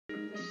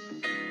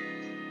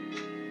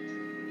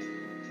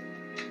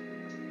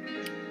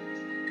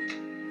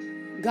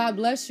God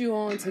bless you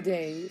on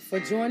today for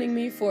joining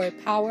me for a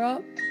power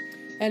up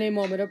and a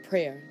moment of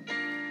prayer.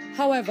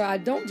 However, I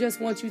don't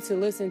just want you to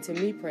listen to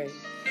me pray.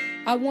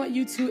 I want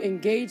you to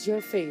engage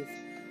your faith.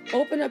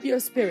 Open up your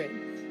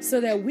spirit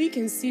so that we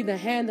can see the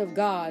hand of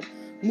God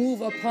move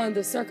upon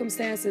the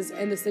circumstances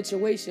and the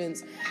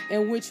situations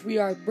in which we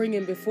are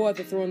bringing before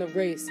the throne of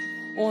grace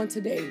on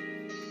today.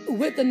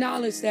 With the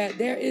knowledge that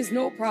there is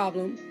no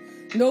problem,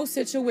 no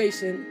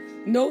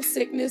situation, no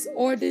sickness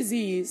or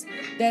disease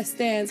that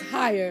stands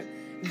higher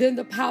than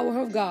the power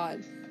of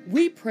God.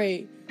 We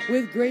pray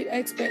with great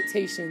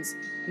expectations,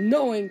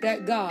 knowing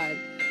that God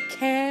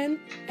can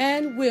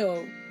and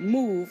will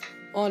move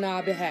on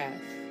our behalf.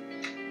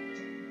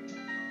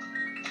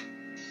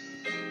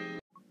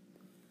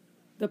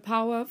 The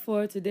power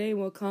for today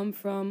will come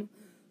from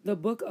the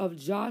book of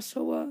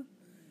Joshua.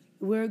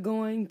 We're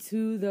going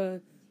to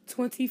the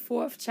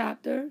 24th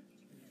chapter,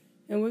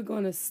 and we're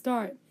going to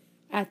start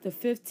at the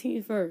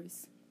 15th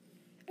verse.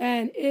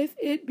 And if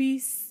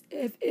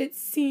it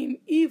seem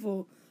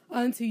evil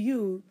unto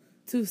you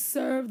to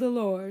serve the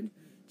Lord,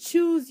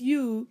 choose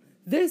you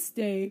this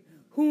day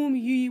whom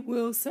ye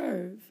will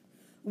serve,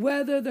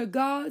 whether the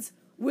gods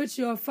which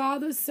your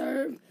fathers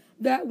served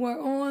that were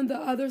on the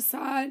other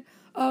side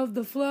of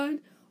the flood,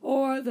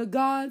 or the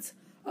gods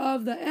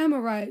of the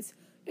Amorites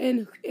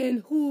in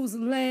whose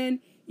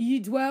land ye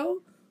dwell.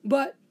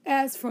 But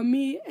as for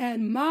me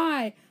and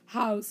my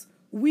house,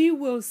 we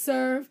will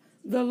serve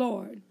the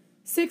Lord.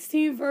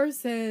 16th verse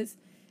says,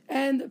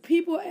 and the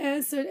people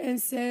answered and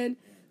said,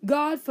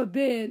 God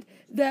forbid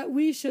that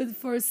we should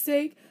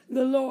forsake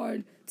the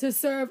Lord to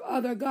serve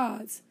other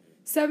gods.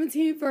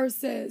 17th verse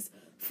says,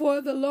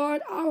 for the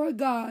Lord our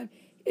God,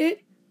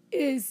 it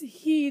is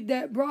he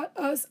that brought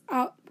us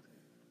up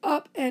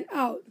and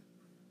out,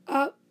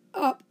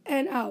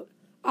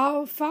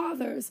 our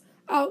fathers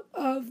out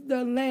of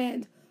the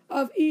land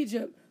of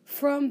Egypt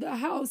from the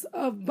house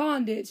of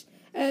bondage,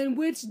 and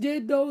which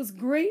did those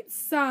great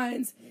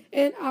signs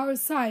in our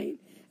sight,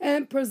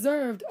 and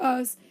preserved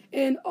us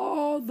in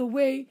all the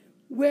way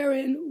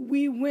wherein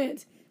we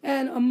went,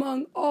 and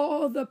among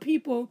all the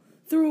people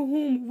through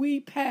whom we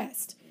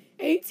passed.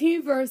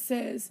 18th verse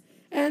says,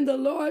 and the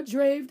Lord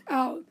drave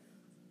out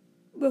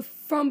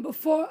from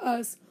before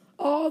us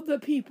all the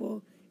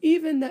people,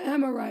 even the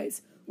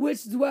Amorites,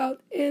 which dwelt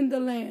in the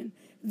land.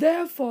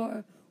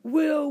 Therefore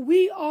will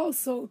we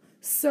also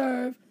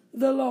serve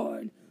the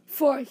Lord,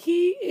 for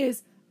he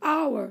is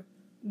our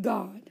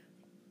God.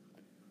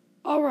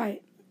 All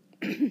right.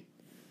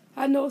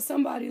 I know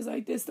somebody's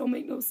like, this don't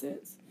make no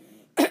sense.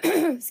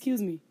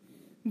 Excuse me.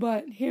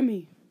 But hear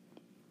me.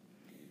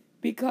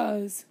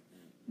 Because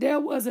there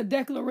was a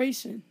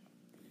declaration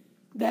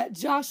that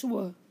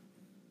Joshua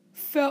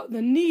felt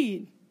the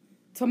need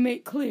to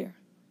make clear.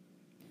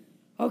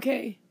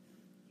 Okay.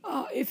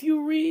 If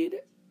you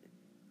read,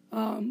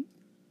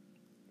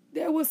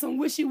 there was some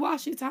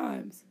wishy-washy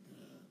times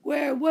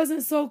where it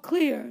wasn't so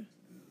clear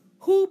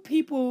who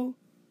people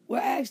were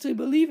actually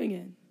believing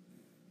in.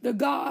 The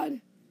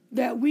God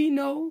that we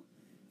know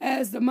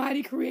as the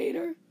mighty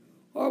creator,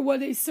 or were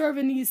they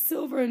serving these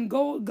silver and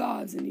gold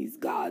gods and these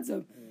gods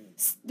of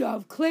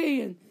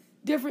clay and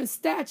different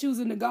statues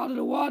and the god of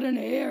the water and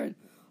the air and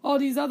all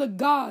these other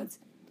gods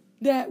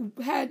that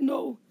had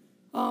no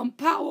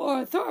power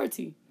or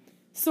authority.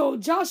 So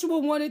Joshua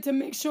wanted to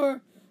make sure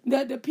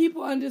that the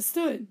people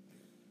understood,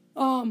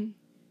 kind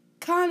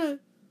of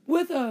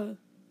with a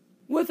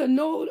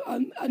note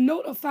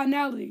of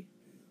finality.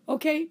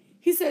 Okay,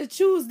 he said,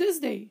 choose this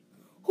day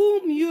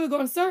whom you are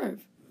going to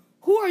serve.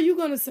 Who are you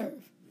going to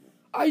serve?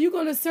 Are you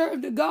going to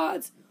serve the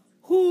gods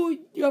who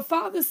your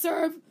fathers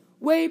served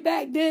way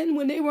back then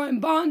when they were in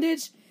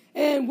bondage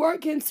and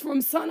working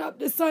from sun up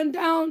to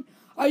sundown?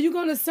 Are you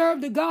going to serve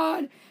the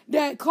God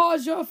that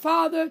caused your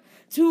father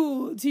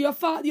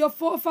your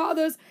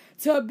forefathers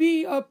to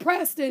be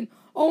oppressed and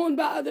owned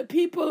by other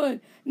people and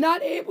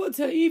not able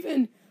to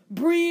even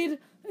breathe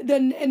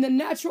in the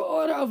natural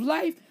order of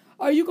life?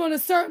 Are you going to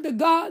serve the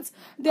gods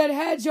that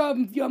had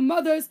your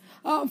mothers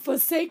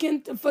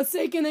forsaking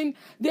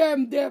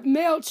their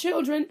male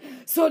children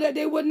so that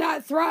they would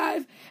not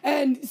thrive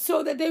and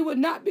so that they would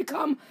not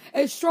become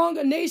a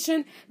stronger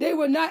nation? They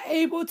were not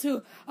able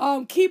to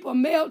keep a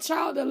male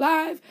child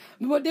alive,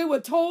 but they were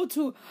told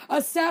to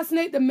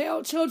assassinate the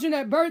male children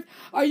at birth.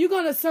 Are you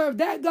going to serve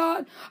that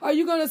God? Are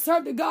you going to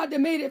serve the God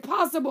that made it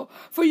possible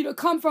for you to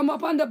come from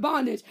up under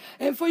bondage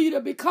and for you to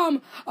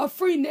become a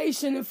free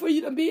nation and for you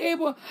to be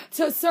able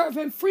to serve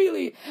him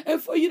freely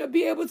and for you to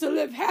be able to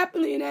live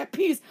happily and at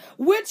peace?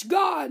 Which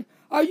God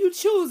are you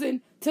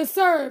choosing to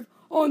serve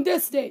on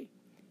this day?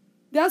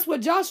 That's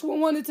what Joshua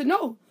wanted to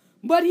know.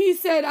 But he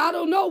said, I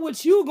don't know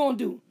what you're going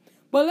to do,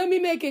 but let me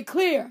make it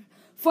clear.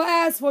 For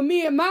as for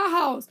me and my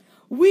house,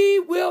 we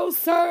will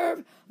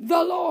serve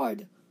the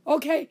Lord.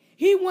 Okay?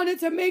 He wanted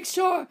to make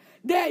sure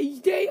that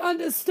they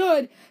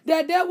understood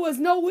that there was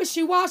no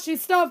wishy-washy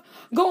stuff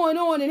going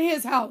on in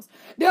his house.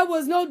 There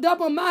was no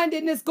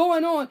double-mindedness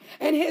going on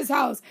in his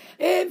house.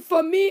 And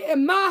for me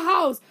and my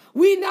house,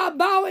 We're not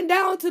bowing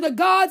down to the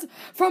gods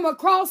from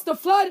across the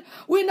flood.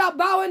 We're not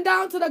bowing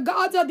down to the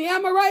gods of the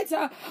Amorites.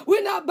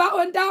 We're not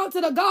bowing down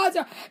to the gods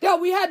that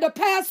we had to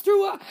pass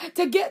through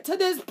to get to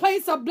this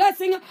place of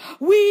blessing.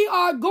 We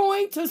are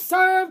going to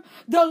serve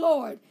the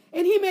Lord.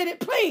 And he made it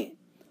plain.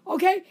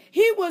 Okay?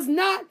 He was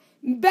not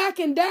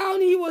backing down.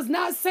 He was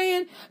not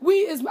saying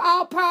is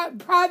our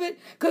private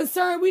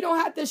concern. We don't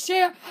have to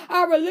share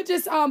our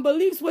religious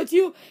beliefs with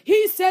you.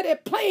 He said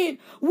it plain.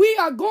 We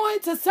are going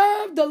to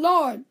serve the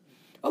Lord.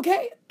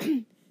 Okay?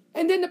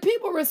 And then the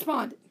people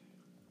responded.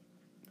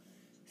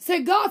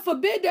 Say, God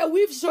forbid that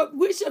we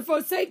should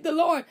forsake the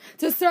Lord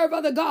to serve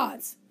other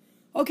gods.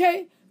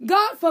 Okay?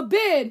 God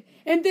forbid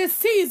in this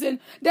season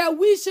that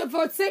we should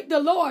forsake the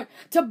Lord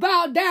to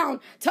bow down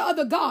to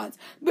other gods.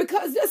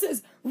 Because this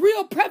is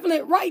real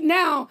prevalent right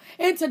now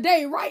and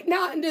today, right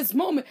now in this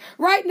moment,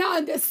 right now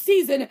in this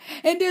season,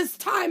 in this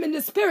time, in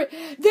the spirit.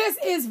 This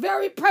is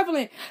very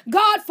prevalent.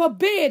 God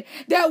forbid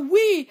that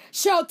we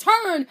shall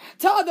turn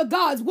to other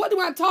gods. What am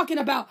I talking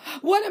about?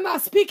 What am I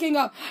speaking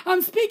of?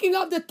 I'm speaking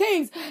of the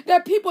things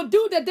that people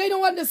do that they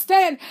don't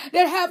understand,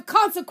 that have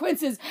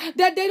consequences,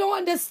 that they don't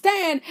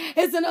understand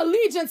is an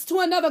allegiance to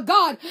another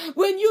God.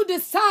 When you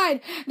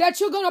decide that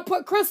you're going to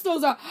put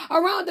crystals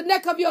around the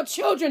neck of your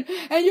children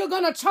and you're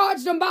going to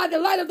charge them by the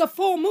light of the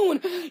full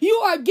moon, you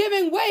are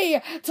giving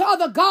way to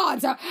other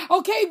gods.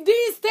 Okay,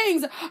 these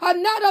things are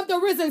not of the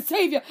risen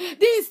Savior.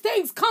 These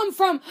things come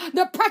from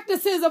the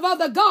practices of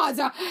other gods.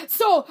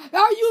 So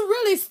are you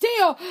really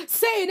still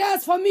saying,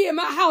 as for me and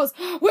my house,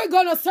 we're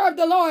going to serve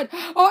the Lord?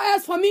 Or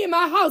as for me and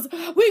my house,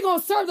 we're going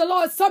to serve the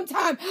Lord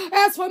sometime.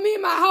 As for me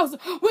and my house,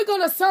 we're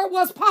going to serve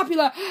what's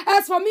popular.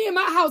 As for me and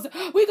my house,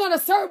 we're going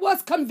to serve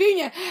what's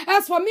convenient.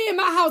 As for me and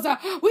my house,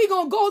 we're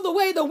going to go the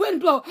way the wind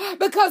blows.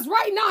 Because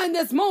right now in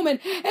this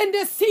moment, in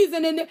this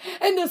season, in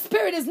the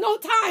spirit, is no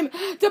time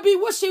to be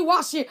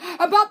wishy-washy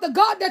about the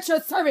God that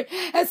you're serving.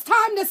 It's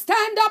time to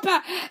stand up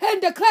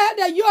and declare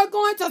that you're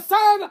going to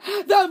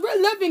serve the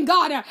living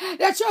God,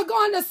 that you're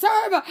going to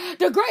serve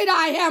the great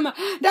I am,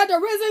 that the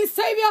risen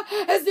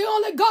Savior is the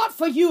only God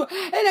for you.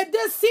 And at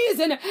this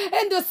season,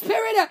 in the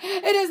spirit,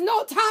 it is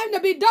no time to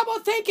be double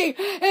thinking.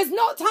 It's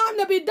no time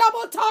to be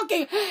double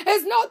talking.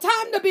 It's no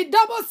time to be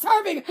double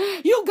serving.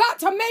 You got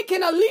to make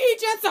an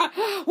allegiance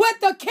with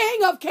the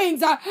King of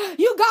Kings.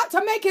 You got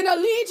to make an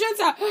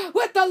allegiance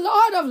with the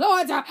Lord of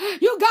Lords.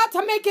 You got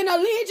to make an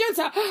allegiance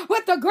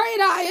with the great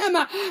I am,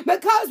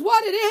 because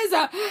what it is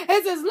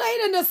it's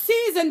late in the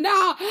season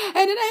now,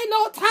 and it ain't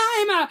no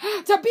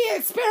time to be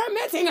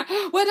experimenting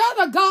with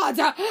other gods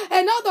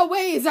and other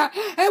ways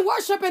and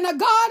worshiping the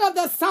God of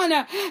the sun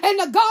and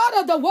the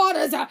God of the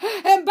waters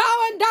and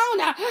bowing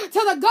down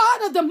to the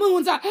God of the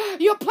moons.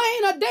 You're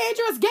playing a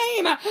dangerous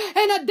game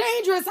in a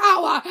dangerous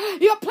hour.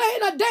 You're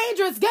playing a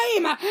dangerous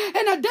game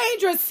in a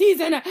dangerous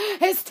season.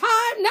 It's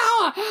time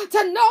now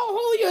to know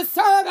who you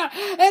serve.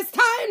 It's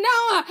time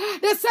now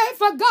to say,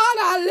 for God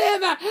I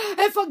live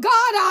and for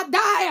God I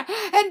die.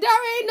 And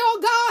there ain't no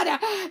God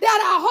that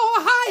I hold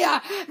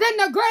higher than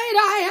the great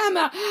I am.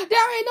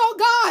 There ain't no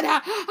God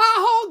I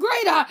hold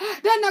greater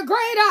than the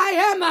great I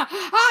am.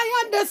 I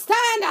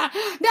understand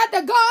that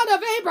the God of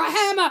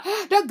Abraham,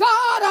 the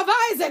God of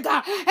Isaac,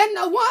 and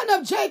the one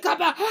of Jacob,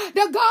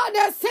 the God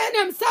that sent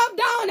himself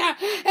down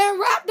and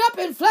wrapped up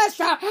in flesh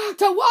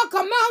to walk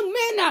among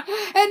men,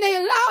 and they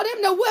allowed him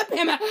to whip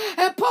him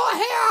and pull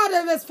hair out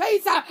of his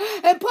face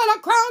and put a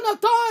crown of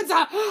thorns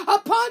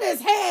upon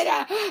his head.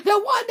 The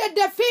one that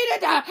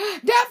defeated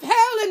death,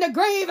 hell, and the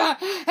grave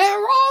and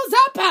rose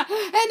up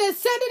and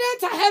ascended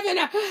into heaven.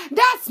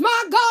 That's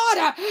my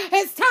God.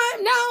 It's time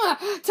now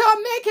to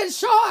make it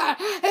sure.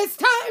 It's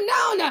time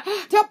now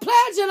to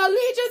pledge an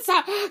allegiance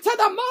to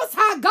the Most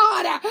High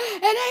God.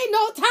 It ain't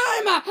no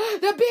time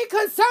to be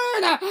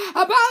concerned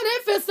about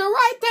if it's the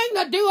right thing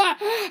to do.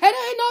 It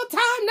ain't no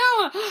time now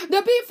to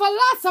be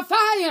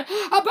philosophizing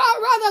about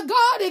whether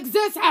God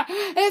exists.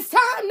 It's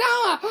time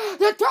now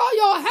to throw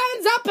your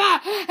hands up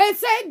and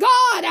say,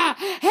 God,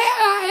 here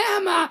I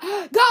am.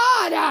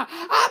 God,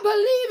 I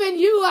believe in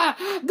you.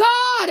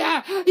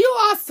 God, you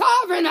are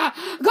sovereign.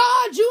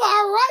 God, you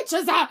are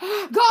righteous.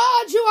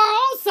 God, you are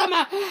awesome.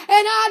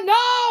 And I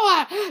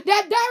know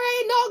that there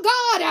ain't no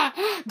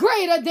God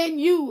greater than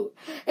you.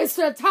 It's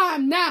the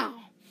time now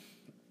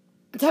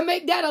to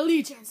make that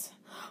allegiance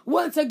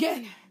once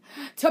again,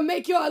 to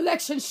make your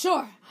election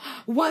sure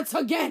once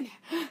again,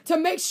 to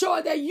make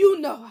sure that you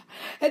know,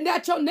 and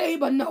that your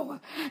neighbor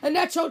know, and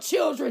that your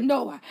children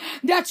know,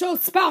 that your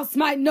spouse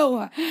might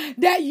know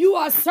that you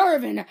are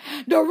serving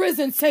the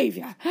risen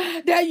Savior,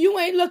 that you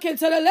ain't looking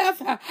to the left,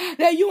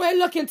 that you ain't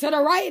looking to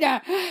the right,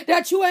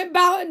 that you ain't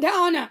bowing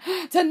down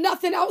to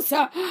nothing else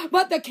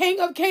but the King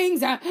of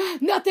Kings,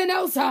 nothing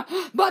else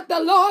but the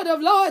Lord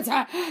of Lords,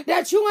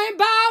 that you ain't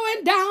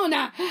bowing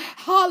down,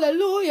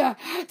 hallelujah,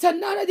 to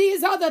none of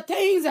these other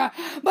things,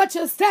 but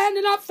you're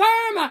standing up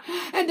firm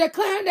and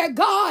declaring that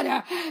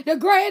God, the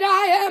great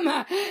I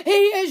am, he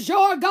is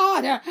your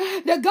God.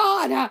 The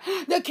God,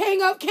 the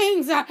King of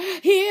Kings,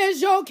 he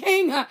is your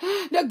King.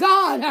 The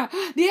God,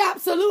 the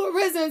absolute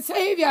risen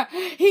Savior,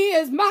 he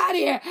is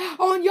mighty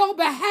on your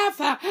behalf,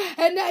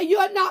 and that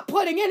you're not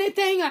putting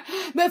anything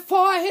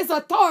before his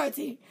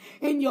authority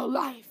in your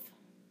life.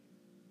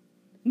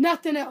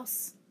 Nothing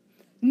else.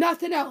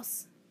 Nothing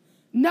else.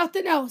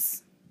 Nothing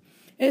else.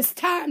 It's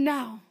time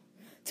now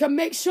to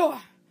make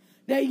sure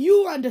that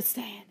you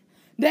understand,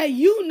 that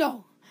you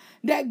know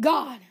that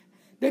God,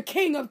 the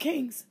King of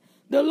Kings,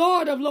 the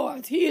Lord of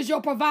Lords, he is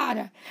your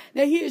provider,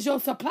 that he is your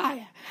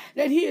supplier,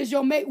 that he is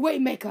your way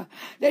maker,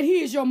 that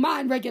he is your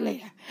mind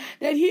regulator,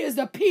 that he is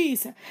the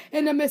peace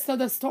in the midst of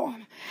the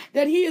storm,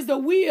 that he is the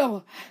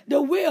wheel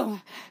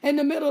in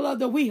the middle of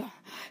the wheel,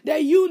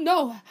 that you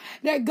know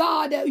that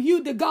God,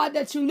 the God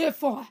that you live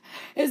for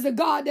is the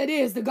God that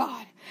is the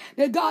God.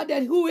 The God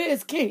that who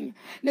is King,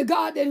 the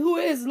God that who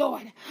is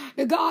Lord,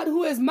 the God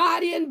who is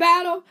mighty in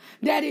battle,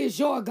 that is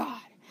your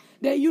God.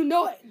 That you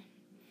know it,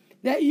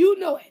 that you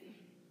know it,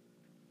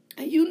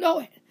 and you know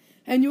it,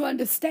 and you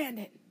understand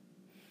it,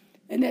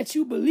 and that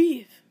you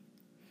believe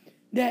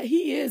that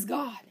he is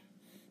God,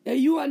 that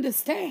you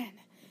understand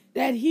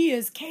that he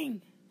is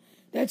King,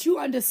 that you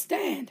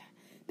understand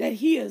that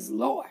he is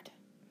Lord,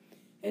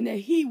 and that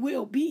he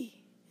will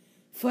be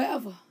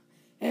forever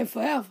and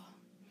forever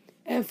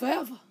and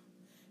forever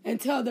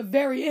until the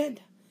very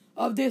end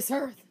of this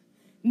earth.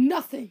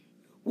 Nothing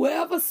will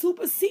ever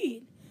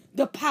supersede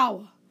the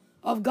power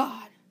of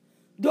God.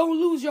 Don't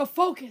lose your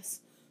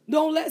focus.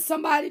 Don't let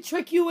somebody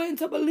trick you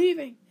into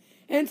believing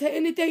into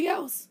anything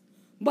else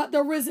but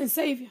the risen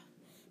Savior.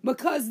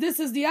 Because this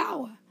is the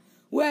hour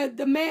where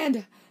the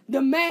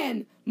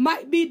man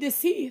might be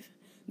deceived.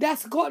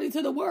 That's according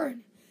to the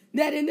word.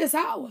 That in this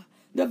hour,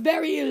 the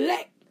very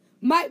elect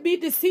might be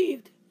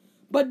deceived.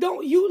 But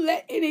don't you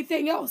let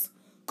anything else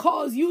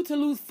cause you to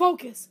lose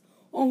focus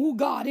on who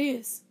God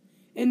is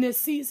in this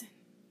season.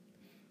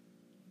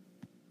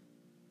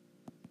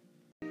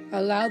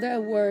 Allow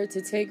that word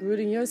to take root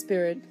in your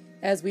spirit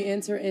as we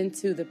enter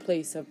into the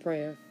place of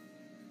prayer.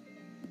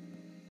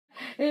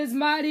 Is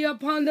mighty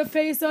upon the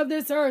face of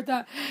this earth.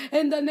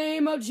 In the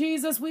name of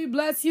Jesus, we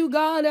bless you,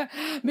 God,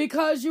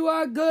 because you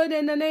are good.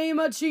 In the name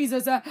of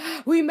Jesus,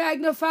 we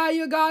magnify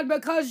you, God,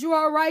 because you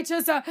are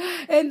righteous.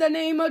 In the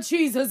name of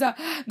Jesus,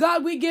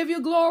 God, we give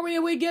you glory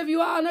and we give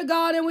you honor,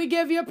 God, and we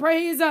give you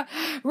praise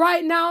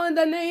right now in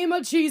the name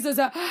of Jesus.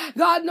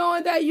 God,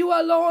 knowing that you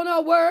alone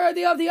are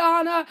worthy of the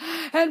honor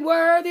and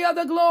worthy of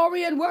the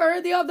glory and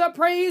worthy of the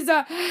praise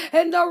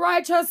in the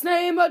righteous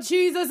name of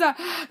Jesus.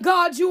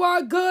 God, you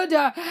are good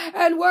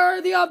and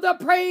worthy of the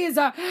praise.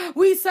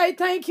 We say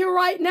thank you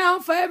right now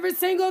for every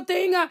single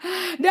thing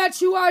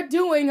that you are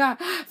doing.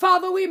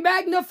 Father, we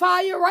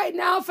magnify you right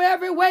now for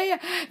every way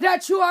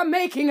that you are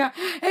making.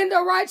 In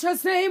the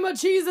righteous name of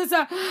Jesus,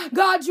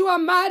 God, you are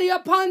mighty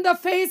upon the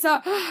face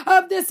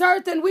of this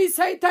earth, and we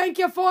say thank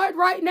you for it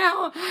right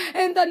now.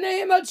 In the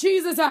name of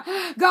Jesus,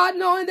 God,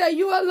 knowing that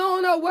you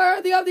alone are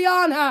worthy of the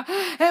honor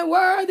and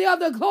worthy of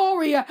the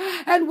glory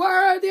and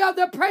worthy of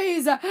the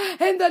praise.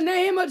 In the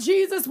name of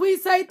Jesus, we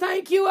say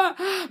thank you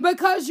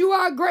because you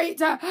are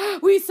great.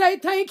 We say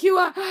thank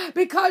you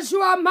because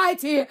you are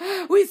mighty.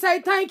 We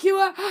say thank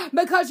you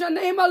because your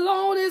name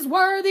alone is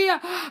worthy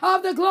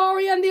of the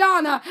glory and the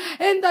honor.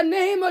 In the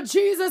name of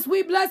Jesus,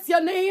 we bless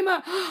your name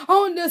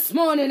on this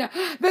morning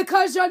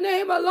because your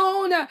name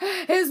alone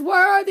is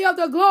worthy of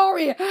the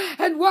glory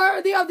and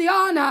worthy of the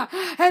honor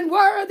and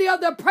worthy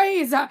of the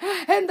praise.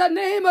 In the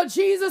name of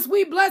Jesus,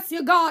 we bless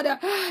you, God,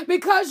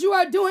 because you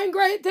are doing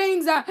great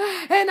things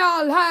in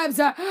our lives.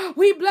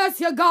 We bless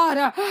you,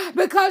 God,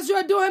 because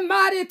you're doing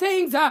mighty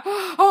things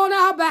on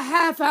our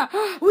behalf.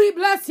 We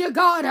bless you,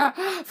 God,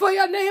 for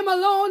your name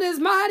alone is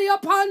mighty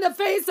upon the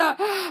face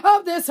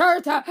of this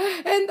earth.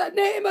 In the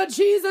name of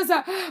Jesus,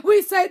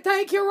 we say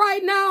thank you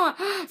right now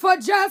for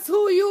just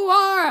who you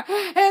are.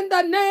 In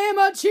the name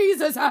of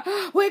Jesus,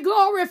 we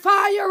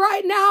glorify you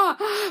right now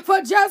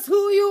for just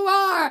who you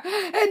are.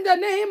 In the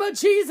name of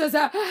Jesus,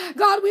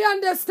 God, we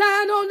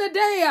understand on the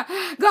day,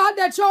 God,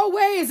 that your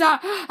ways are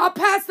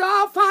past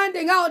our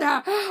finding out.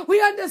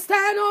 We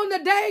understand on the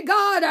day,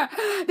 God,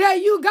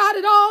 that you got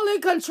it all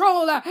in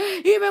control.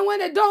 Even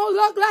when it don't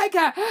look like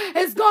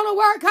it's going to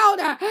work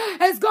out,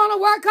 it's going to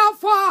work out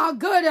for our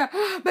good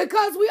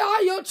because we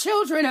are your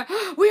children.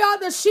 We are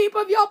the sheep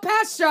of your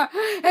pasture,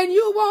 and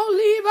you won't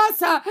leave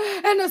us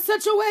in a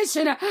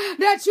situation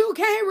that you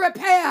can't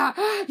repair.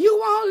 You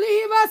won't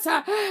leave us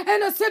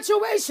in a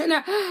situation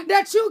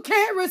that you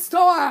can't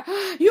restore.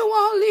 You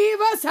won't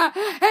leave us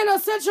in a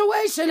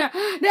situation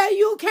that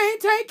you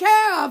can't take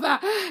care of.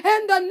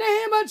 In the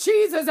name of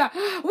Jesus,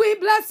 we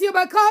bless you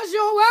because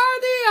you're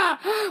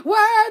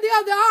worthy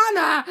of the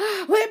honor.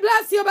 We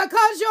bless you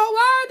because you're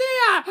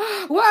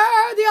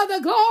worthy of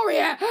the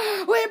glory.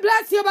 We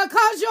bless you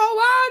because you're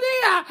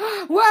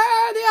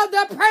worthy of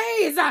the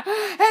praise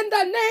in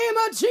the name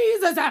of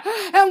Jesus.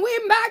 And we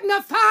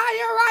magnify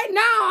you right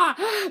now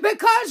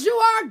because you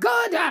are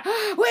good.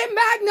 We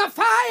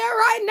magnify you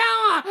right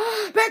now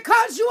because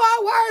because you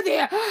are worthy.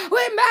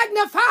 We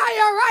magnify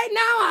you right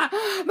now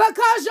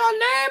because your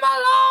name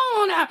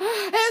alone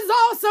is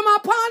awesome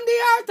upon the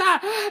earth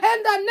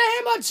in the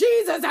name of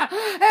Jesus.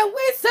 And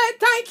we say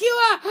thank you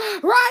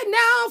right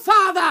now,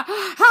 Father,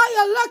 how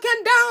you're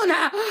looking down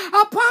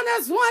upon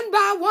us one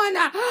by one,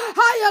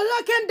 how you're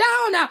looking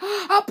down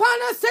upon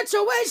a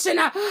situation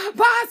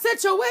by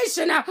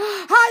situation,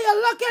 how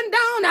you're looking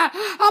down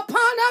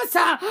upon us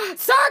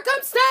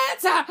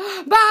circumstance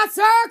by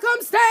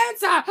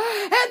circumstance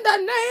in the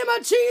name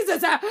of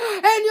Jesus.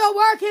 And you're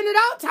working it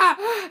out.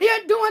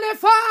 You're doing it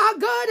for our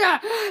good.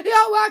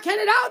 You're working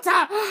it out.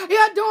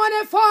 You're doing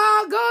it for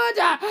our good.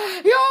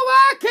 You're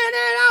working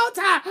it out.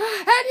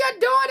 And you're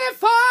doing it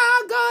for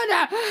our good.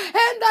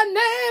 In the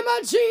name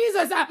of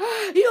Jesus.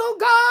 You,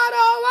 God,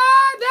 are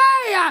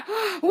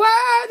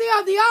worthy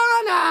of the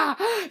honor.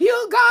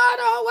 You, God,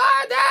 are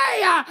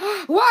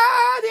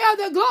worthy of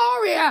the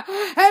glory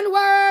and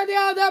worthy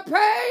of the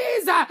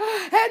praise.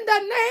 In the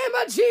name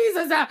of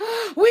Jesus,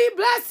 we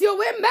bless you.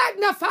 We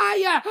magnify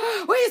you.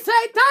 We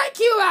say thank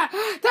you.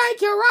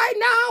 Thank you right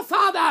now,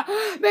 Father,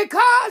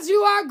 because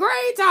you are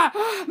great,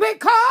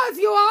 because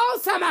you are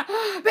awesome,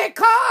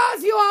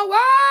 because you are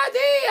worthy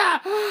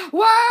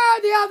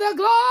of the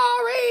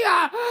glory,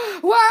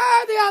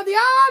 worthy of the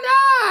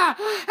honor,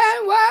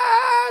 and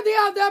worthy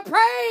of the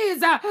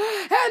praise.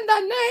 In the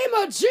name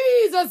of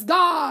Jesus,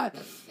 God.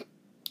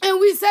 And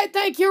we say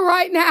thank you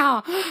right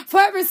now for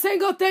every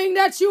single thing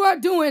that you are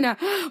doing.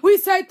 We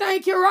say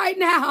thank you right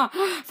now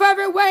for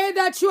every way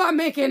that you are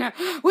making.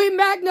 We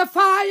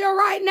magnify you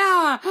right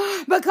now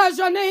because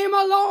your name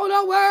alone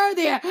are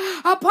worthy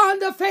upon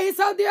the face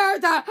of the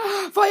earth.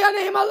 For your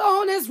name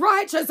alone is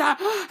righteous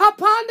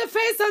upon the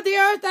face of the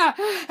earth.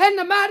 In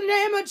the mighty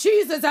name of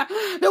Jesus,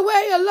 the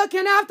way you're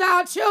looking after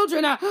our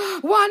children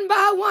one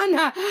by one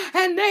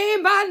and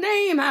name by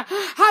name,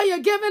 how you're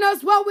giving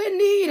us what we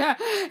need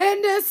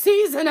in this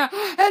season.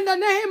 In the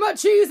name of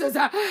Jesus,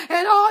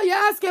 and all you're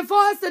asking for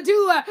us to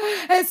do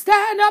is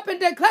stand up and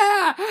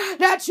declare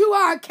that you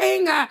are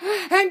King,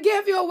 and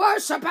give you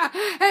worship,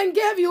 and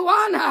give you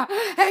honor,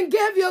 and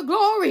give you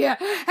glory,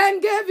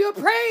 and give you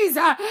praise.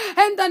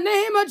 In the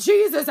name of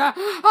Jesus,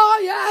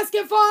 all you're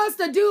asking for us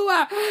to do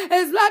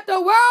is let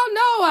the world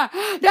know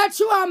that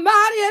you are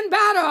mighty in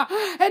battle.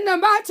 In the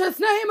righteous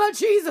name of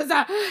Jesus,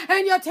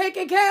 and you're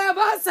taking care of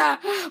us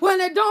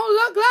when it don't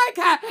look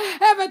like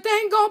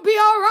everything gonna be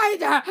all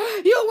right.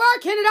 You're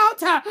working it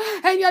out,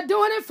 and you're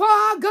doing it for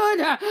our good.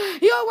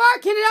 You're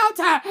working it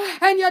out,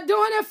 and you're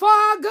doing it for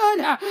our good.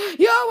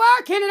 You're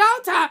working it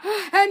out,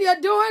 and you're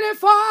doing it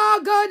for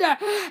our good.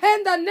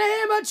 In the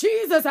name of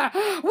Jesus,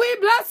 we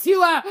bless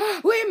you.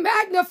 We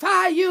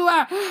magnify you.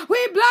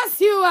 We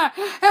bless you,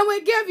 and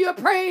we give you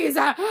praise.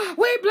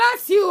 We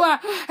bless you,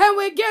 and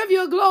we give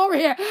you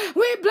glory.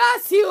 We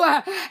bless you,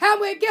 and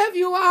we give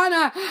you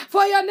honor.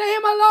 For your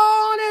name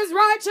alone is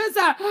righteous.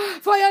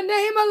 For your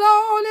name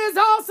alone is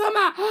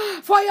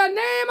awesome. For your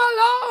name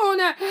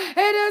alone,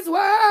 it is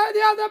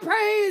worthy of the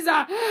praise.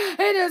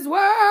 It is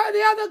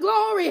worthy of the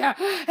glory.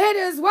 It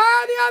is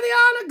worthy of the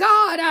honor,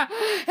 God.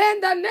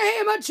 In the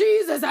name of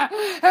Jesus.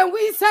 And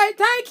we say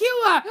thank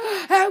you.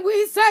 And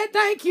we say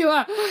thank you.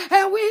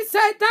 And we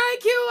say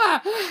thank you.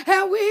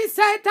 And we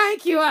say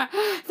thank you.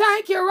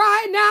 Thank you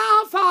right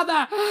now,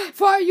 Father,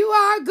 for you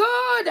are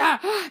good.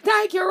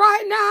 Thank you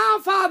right now,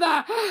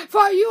 Father,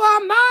 for you are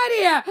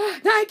mighty.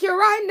 Thank you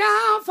right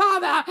now,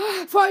 Father,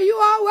 for you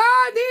are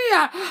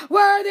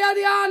worthy of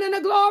the honor and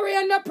the glory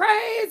and the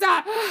praise.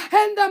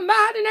 In the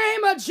mighty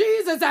name of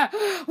Jesus,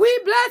 we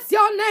bless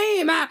your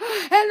name.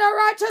 In the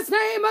righteous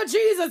name of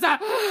Jesus,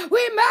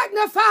 we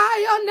magnify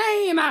your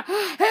name.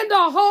 In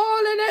the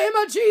holy name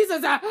of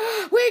Jesus,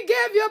 we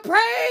give you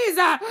praise.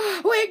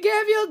 We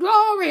give you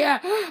glory.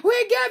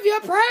 We give you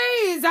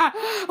praise.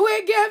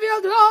 We give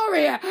you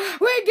glory.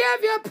 We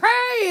give you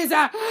praise.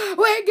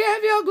 We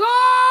give you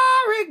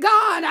glory,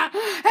 God.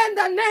 In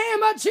the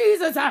name of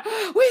Jesus,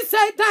 we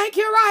say thank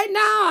you right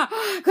now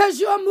because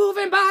you're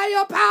moving by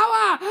your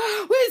power.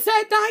 We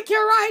say thank you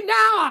right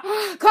now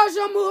because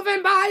you're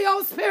moving by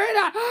your spirit.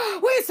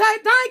 We say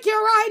thank you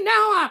right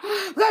now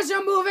because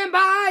you're moving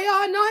by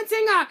your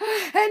anointing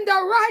in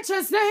the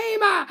righteous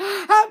name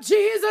of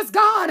Jesus,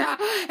 God.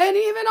 And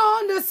even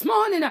on this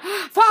morning,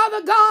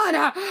 Father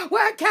God,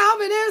 where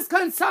Calvin is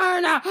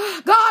concerned,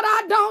 God,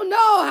 I don't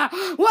know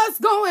what's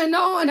going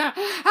on.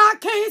 I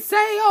can't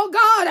say, oh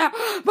God,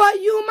 but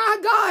you, my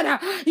God,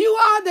 you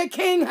are the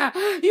King.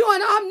 You are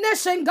an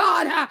omniscient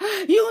God.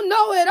 You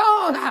know it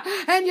all,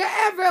 and you're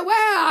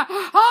everywhere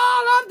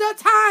all of the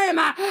time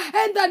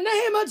in the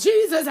name of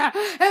Jesus.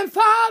 And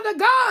Father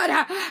God,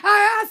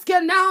 I ask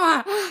you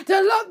now to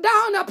look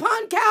down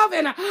upon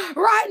Calvin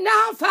right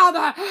now,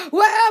 Father,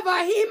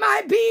 wherever he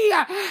might be,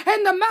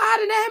 in the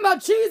mighty name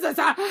of Jesus,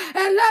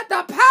 and let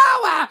the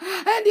power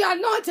and the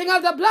anointing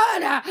of the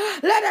blood,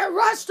 let it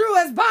rush through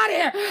his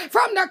body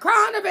from the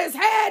crown of his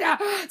head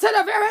to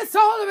the very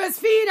sole of his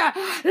feet.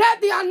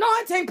 Let the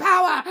anointing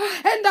power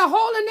in the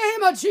holy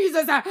name of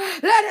Jesus,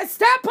 let it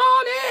step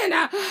on in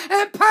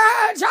and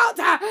purge out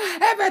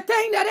every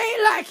everything that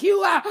ain't like you,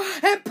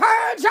 and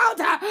purge out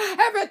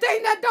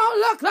everything that don't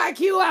look like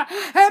you,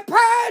 and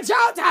purge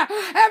out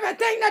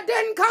everything that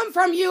didn't come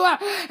from you,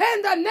 in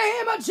the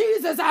name of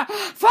Jesus.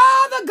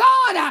 Father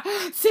God,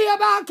 see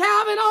about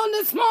Calvin on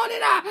this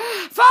morning.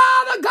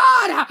 Father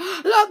God,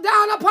 look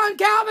down upon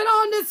Calvin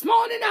on this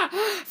morning.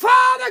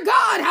 Father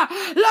God,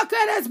 look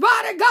at his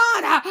body,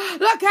 God.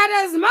 Look at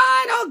his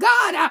mind, oh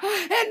God,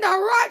 in the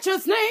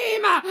righteous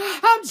name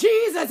of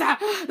Jesus.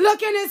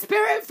 Look in his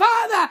spirit,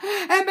 Father,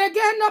 and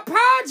begin to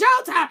purge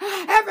out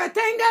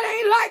everything that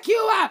ain't like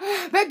you.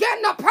 Begin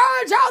to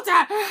purge out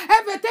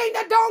everything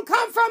that don't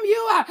come from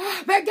you.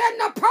 Begin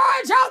to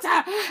purge out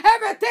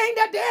everything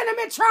that the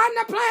enemy trying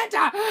to plant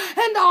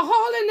in the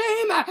holy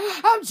name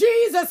of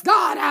Jesus,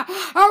 God.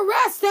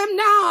 Arrest him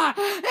now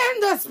in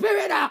the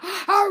spirit.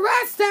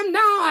 Arrest him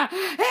now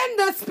in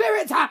the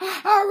spirit.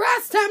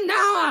 Arrest him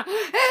now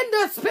in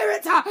the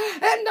spirit,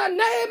 in the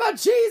name of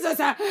Jesus,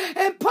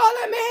 and pull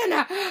him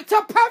in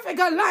to perfect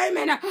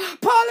alignment.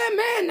 Pull him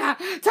in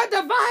to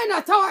divine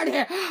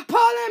authority.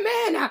 Pull him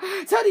in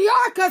to the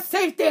ark of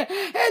safety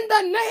in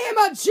the name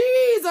of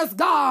Jesus,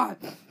 God.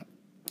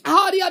 In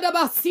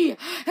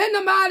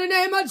the mighty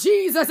name of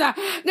Jesus,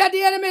 that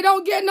the enemy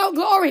don't get no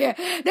glory,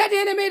 that the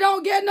enemy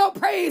don't get no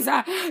praise,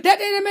 that the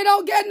enemy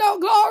don't get no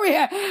glory,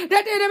 that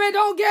the enemy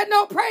don't get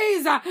no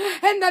praise.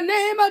 In the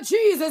name of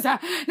Jesus,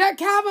 that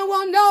Calvin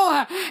will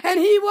know and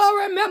he will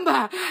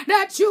remember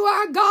that you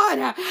are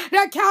God.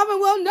 That Calvin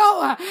will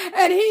know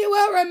and he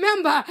will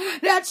remember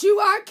that you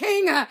are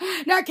King.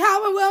 That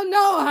Calvin will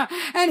know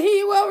and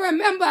he will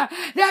remember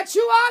that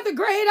you are the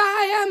great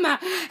I am.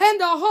 In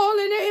the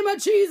holy name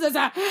of Jesus,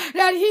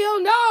 that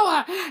he'll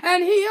know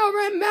and he'll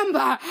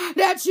remember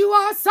that you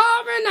are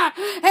sovereign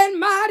and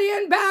mighty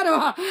in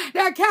battle.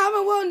 That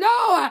Calvin will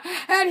know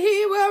and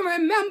he will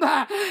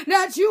remember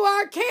that you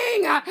are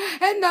King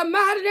in the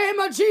mighty name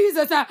of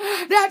Jesus.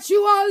 That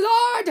you are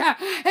Lord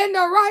in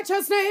the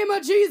righteous name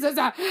of Jesus.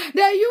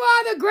 That you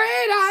are the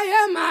great I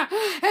am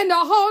in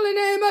the holy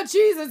name of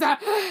Jesus.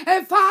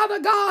 And Father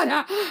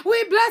God,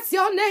 we bless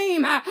your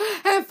name.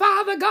 And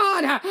Father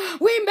God,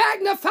 we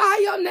magnify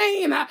your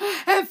name.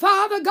 And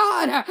Father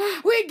God,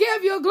 we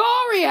give you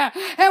glory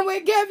and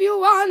we give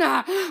you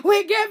honor.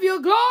 We give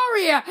you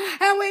glory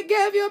and we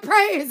give you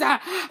praise.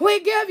 We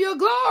give you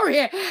glory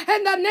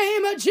in the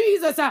name of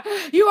Jesus.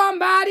 You are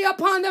mighty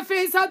upon the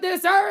face of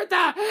this earth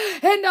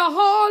in the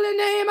holy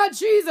name of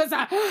Jesus.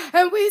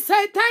 And we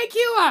say thank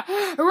you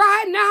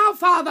right now,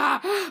 Father.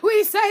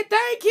 We say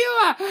thank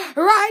you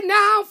right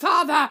now,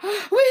 Father.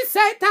 We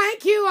say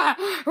thank you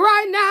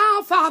right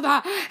now,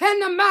 Father. In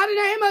the mighty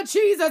name of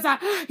Jesus,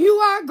 you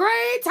are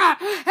great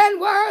and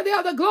worthy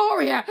of the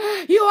glory.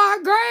 You are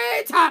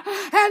great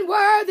and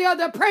worthy of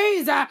the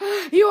praise.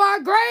 You are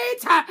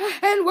great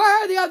and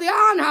worthy of the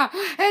honor.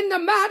 In the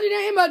mighty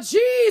name of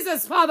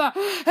Jesus, Father.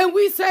 And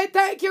we say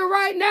thank you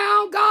right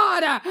now,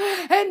 God.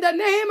 In the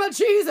name of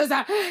Jesus,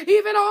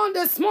 even on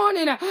this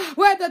morning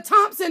where the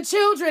Thompson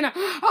children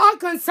are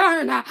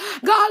concerned,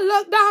 God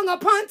look down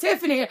upon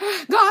Tiffany.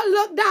 God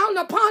look down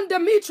upon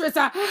Demetrius.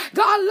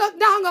 God look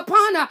down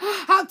upon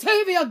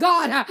Octavia,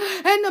 God.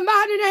 In the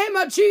mighty name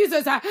of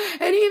Jesus.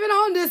 And even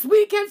on this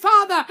weekend,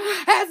 Father,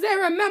 as they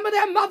remember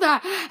their mother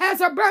as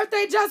her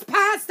birthday just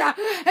passed,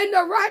 in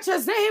the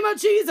righteous name of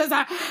Jesus,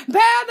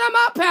 bear them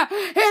up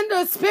in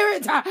the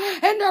spirit,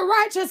 in the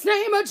righteous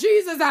name of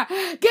Jesus.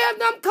 Give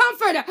them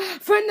comfort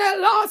when they're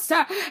lost,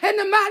 in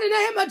the mighty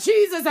name of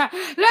Jesus.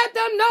 Let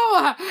them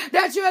know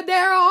that you're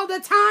there all the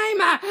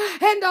time,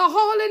 in the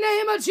holy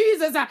name of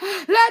Jesus.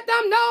 Let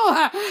them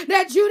know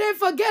that you didn't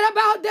forget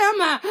about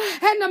them,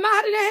 in the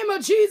mighty name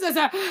of Jesus.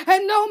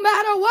 And no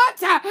matter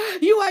what,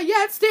 you are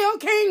yet still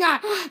King.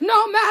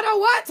 No matter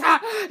what,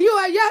 you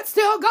are yet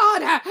still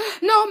God.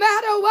 No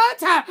matter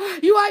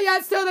what, you are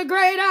yet still the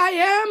great I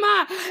am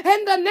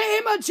in the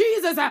name of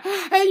Jesus.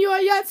 And you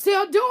are yet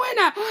still doing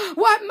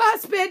what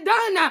must be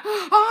done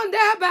on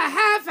their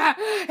behalf.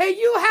 And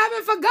you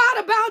haven't forgot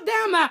about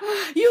them.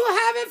 You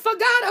haven't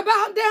forgot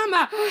about them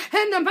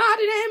in the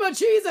mighty name of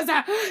Jesus.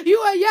 You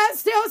are yet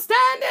still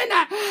standing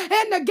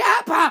in the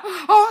gap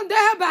on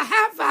their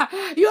behalf.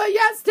 You are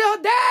yet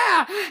still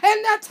there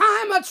in the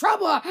time of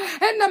trouble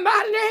in the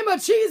mighty name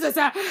of Jesus.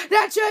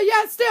 That you're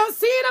yet still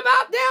seeing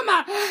about them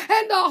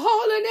in the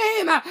holy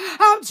name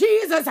of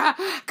Jesus.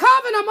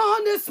 Cover them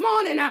on this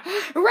morning.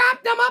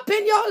 Wrap them up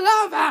in your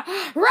love.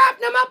 Wrap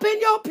them up in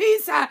your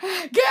peace.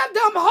 Give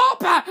them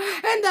hope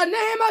in the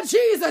name of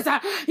Jesus.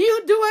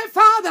 You do it,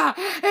 Father.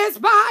 It's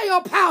by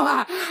your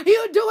power.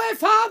 You do it,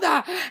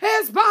 Father.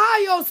 It's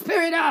by your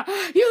spirit.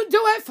 You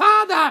do it,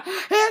 Father.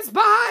 It's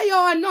by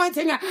your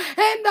anointing.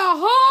 In the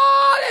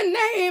holy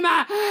name,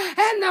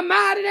 in the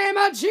mighty name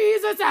of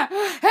Jesus,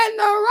 in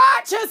the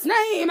righteous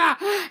name,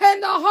 in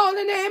the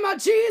holy name of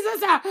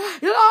Jesus.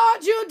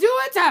 Lord, you do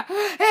it.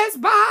 It's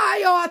by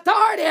your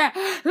authority.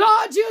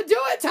 Lord, you do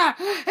it.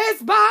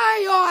 It's by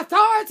your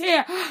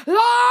authority.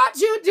 Lord,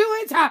 you do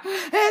it.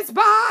 It's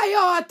by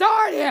your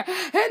authority.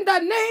 In the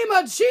name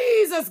of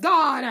Jesus,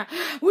 God.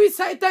 We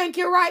say thank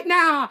you right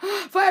now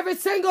for every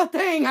single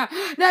thing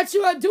that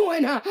you are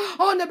doing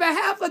on the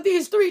behalf of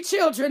these 3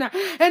 children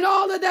and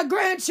all of their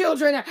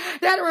grandchildren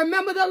that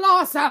remember the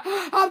loss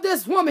of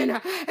this woman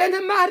in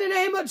the mighty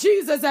name of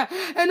Jesus,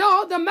 and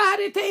all the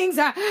mighty things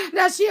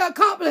that she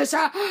accomplished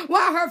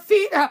while her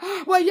feet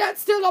were yet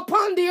still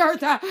upon the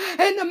earth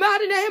in the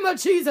mighty name of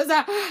Jesus.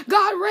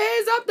 God,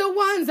 raise up the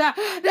ones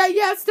that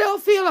yet still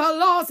feel her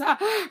loss.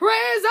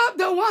 Raise up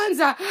the ones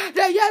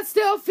that yet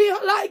still feel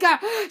like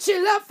she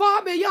left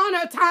far beyond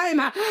her time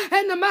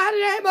in the mighty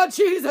name of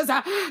Jesus.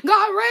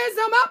 God, raise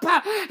them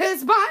up.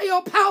 It's by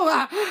your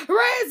power.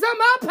 Raise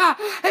them up.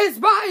 It's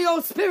by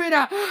your spirit.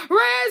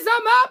 Raise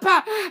them up.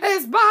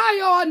 It's by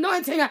your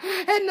anointing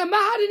in the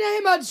mighty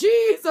name of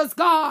Jesus,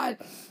 God.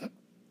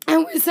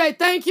 And we say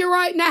thank you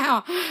right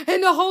now in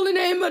the holy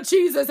name of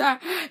Jesus.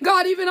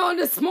 God, even on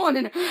this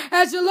morning,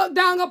 as you look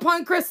down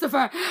upon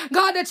Christopher,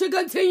 God, that you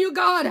continue,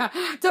 God,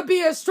 to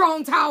be a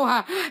strong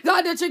tower.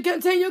 God, that you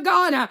continue,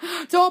 God,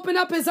 to open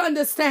up his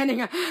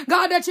understanding.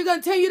 God, that you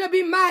continue to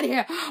be mighty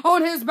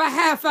on his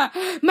behalf.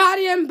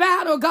 Mighty in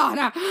battle,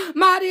 God.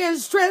 Mighty in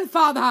strength,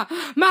 Father.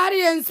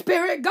 Mighty in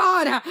spirit,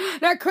 God.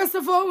 That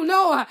Christopher will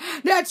know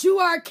that you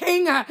are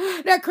King.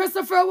 That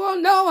Christopher will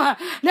know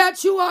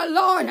that you are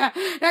Lord.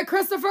 That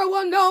Christopher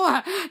will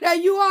know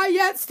that you are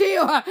yet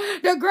still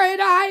the great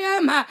I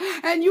am,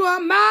 and you are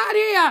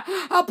mighty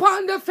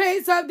upon the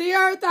face of the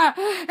earth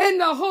in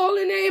the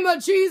holy name of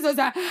Jesus,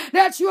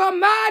 that you are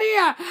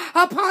mighty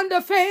upon the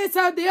face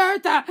of the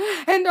earth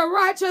in the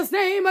righteous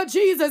name of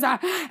Jesus,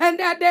 and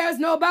that there's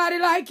nobody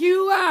like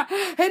you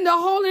in the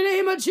holy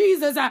name of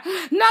Jesus.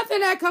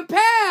 Nothing that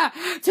compare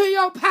to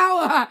your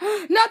power,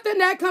 nothing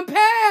that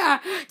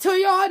compare to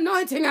your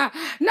anointing,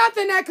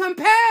 nothing that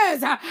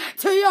compares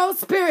to your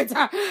spirit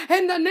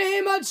in the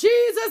name of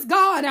Jesus,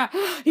 God.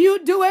 You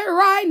do it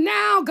right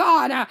now,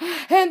 God,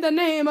 in the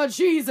name of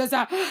Jesus.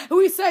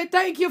 We say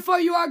thank you for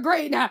you are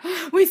great.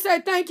 We say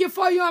thank you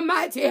for you are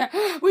mighty.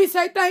 We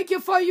say thank you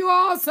for you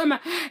are awesome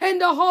in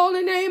the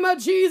holy name of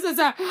Jesus.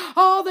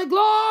 All the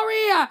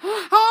glory,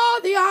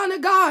 all the honor,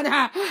 God,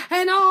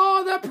 and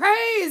all the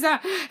praise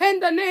in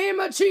the name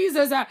of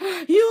Jesus.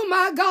 You,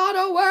 my God,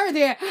 are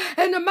worthy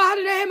in the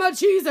mighty name of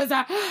Jesus.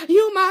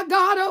 You, my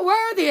God, are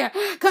worthy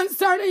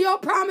concerning your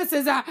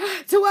promises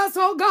to us,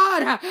 oh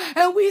God.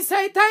 And we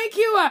say thank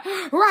you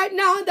right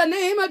now in the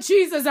name of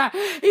Jesus.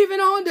 Even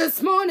on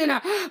this morning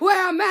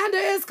where Amanda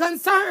is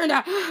concerned,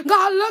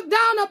 God, look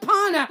down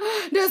upon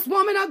this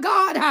woman of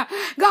God.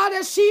 God,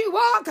 as she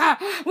walk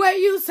where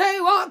you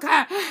say walk,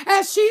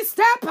 as she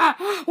step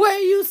where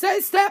you say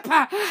step,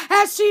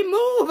 as she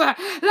move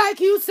like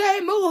you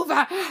say move,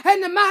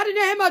 in the mighty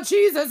name of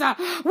Jesus.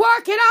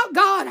 Work it out,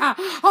 God,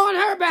 on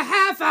her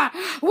behalf.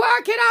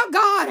 Work it out,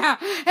 God,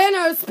 in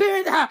her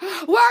spirit.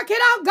 Work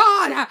it out,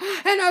 God,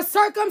 in her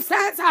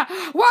circumstance.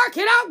 Work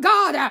it out,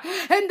 God,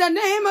 in the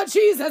name of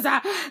Jesus.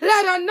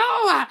 Let her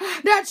know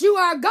that you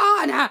are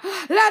God.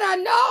 Let her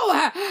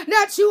know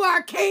that you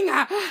are King.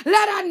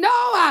 Let her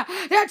know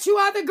that you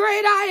are the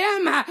great I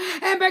am.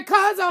 And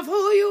because of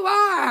who you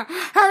are,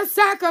 her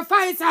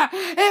sacrifice,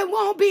 it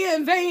won't be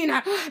in vain.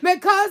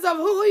 Because of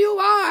who you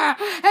are,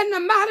 in the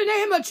mighty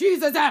name of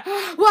Jesus,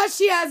 what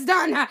she has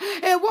done,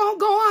 it won't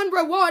go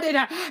unrewarded.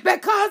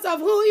 Because of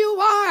who you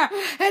are,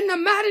 in the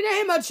mighty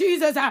name of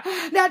Jesus,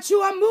 that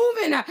you are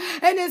moving,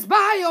 and it's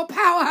by your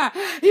power.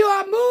 You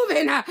are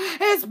moving,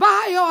 it's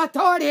by your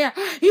authority.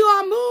 You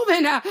are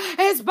moving,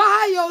 it's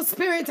by your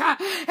spirit.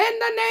 In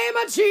the name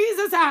of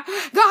Jesus,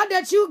 God,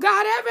 that you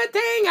got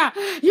everything.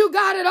 You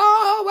got it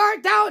all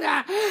worked out.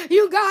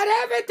 You got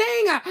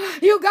everything.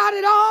 You got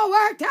it all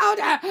worked out.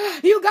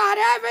 You got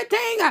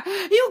everything.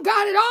 You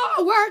got it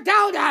all worked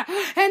out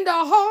in the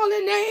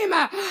holy name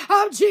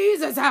of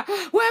Jesus.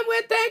 When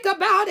we think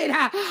about it,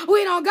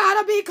 we don't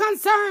gotta be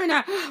concerned.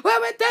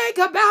 When we think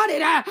about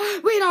it,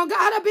 we don't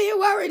gotta be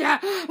worried.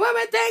 When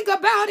we think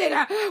about it,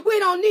 we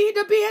don't need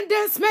to be in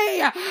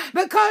dismay,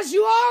 because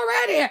you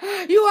already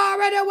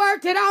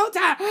worked it out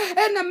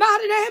in the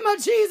mighty name of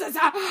Jesus.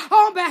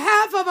 On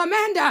behalf of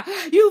Amanda,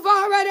 you've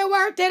already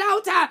worked it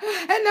out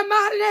in the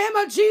mighty name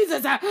of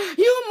Jesus.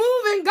 You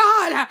moving,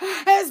 God,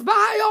 is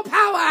by your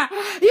power.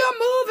 You're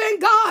moving,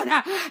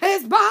 God,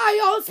 is by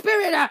your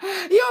spirit.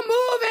 You're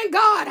moving,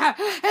 God,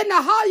 in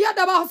the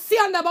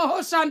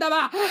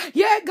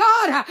yeah,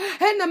 God,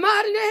 in the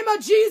mighty name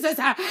of Jesus.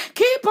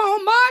 Keep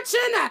on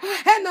marching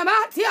in the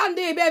mighty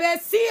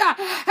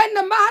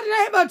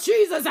name of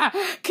Jesus.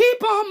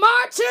 Keep on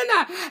marching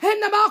in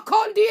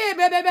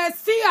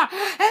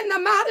the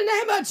mighty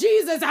name of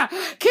Jesus.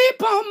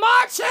 Keep on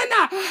marching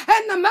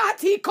in the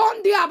mighty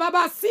kondia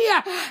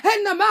babasia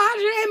in the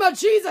mighty name of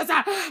Jesus.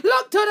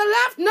 Look to the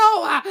left,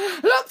 Noah.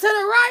 Look to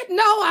the right,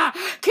 Noah.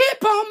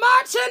 Keep on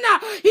marching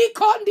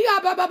ikondia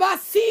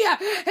babasia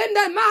in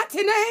the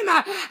mighty name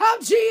of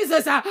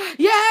Jesus.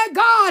 Yeah,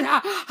 God.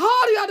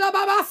 Horia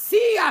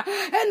babasia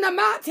in the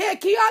mighty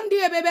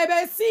kiandia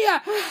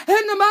babasia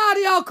in the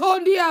mighty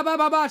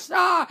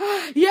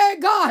Yeah,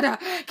 God,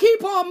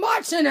 keep on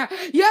marching.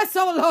 Yes,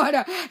 oh Lord,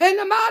 in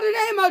the mighty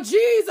name of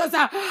Jesus.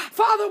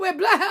 Father, we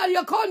bless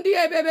you.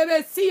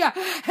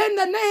 In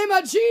the name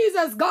of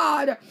Jesus,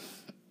 God.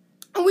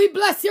 We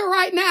bless you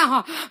right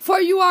now,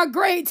 for you are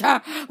great.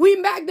 We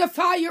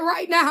magnify you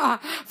right now,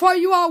 for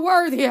you are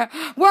worthy of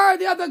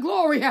the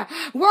glory,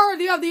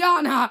 worthy of the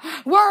honor,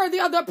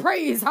 worthy of the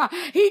praise. In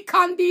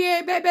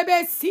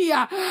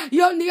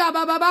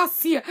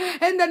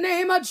the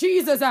name of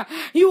Jesus,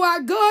 you are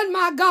good,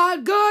 my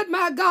God, good,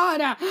 my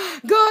God,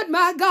 good,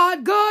 my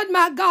God, good,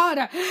 my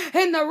God,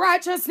 in the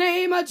righteous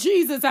name of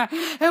Jesus.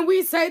 And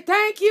we say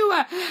thank you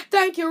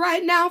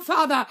right now,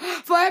 Father,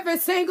 for every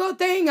single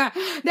thing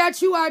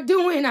that you are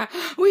doing.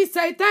 We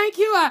say thank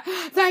you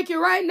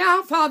right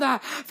now,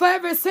 Father, for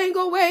every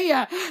single way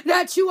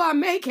that you are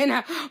making.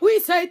 We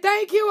say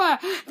thank you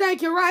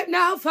right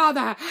now,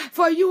 Father,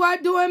 for you are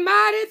doing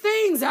mighty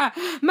things.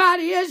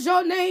 Mighty is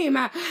your name,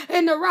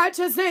 in the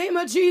righteous name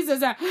of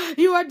Jesus.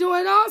 You are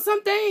doing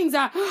awesome things.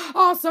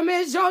 Awesome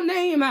is your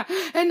name,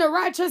 in the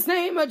righteous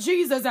name of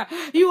Jesus.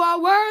 You are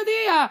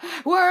worthy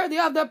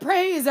of the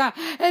praise,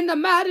 in the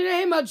mighty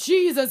name of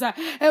Jesus.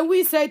 And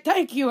we say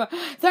thank you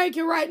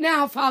right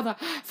now, Father,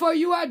 for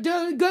you are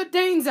doing good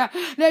things,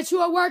 that you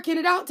are working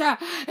it out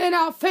in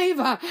our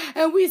favor.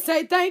 And we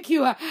say thank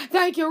you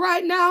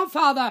right now,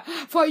 Father,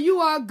 for you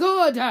are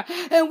good,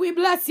 and we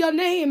bless your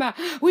name.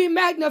 We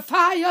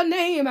magnify your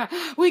name.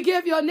 We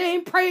give your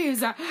name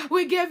praise.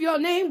 We give your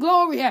name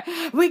glory.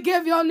 We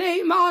give your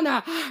name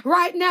honor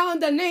right now in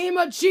the name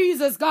of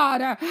Jesus,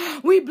 God.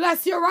 We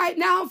bless you right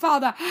now,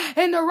 Father,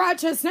 in the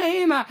righteous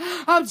name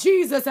of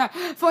Jesus.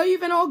 For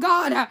even, oh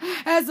God,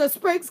 as the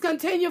Spriggs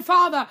continue,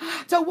 Father,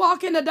 to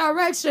walk in the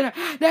direction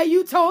that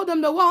you told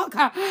them to walk,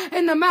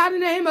 in the mighty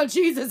name of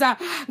Jesus.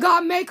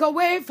 God, make a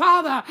way,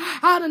 Father,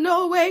 out of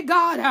no way,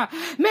 God.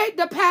 Make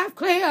the path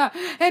clear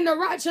in the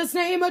righteous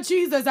name of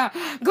Jesus.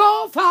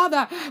 Go,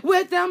 Father,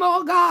 with them,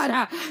 oh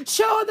God.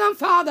 Show them,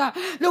 Father,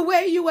 the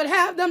way you would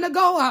have them to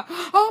go.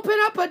 Open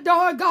up a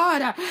door,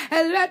 God,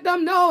 and let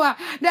them know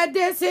that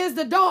this is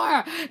the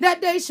door that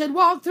they should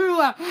walk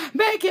through.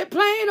 Make it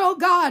plain, oh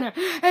God,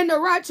 in the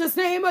righteous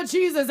name of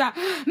Jesus.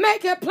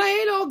 Make it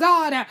plain, oh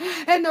God,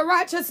 in the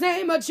righteous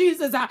name of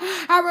Jesus.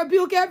 I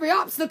rebuke every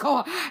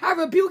obstacle. I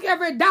rebuke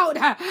every doubt.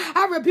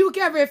 I rebuke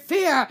every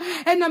fear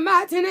in the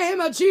mighty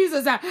name of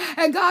Jesus.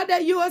 And God,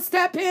 that you will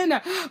step in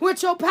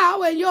with your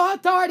power and your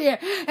authority,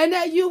 and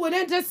that you would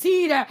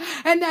intercede,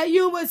 and that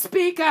you would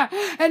speak,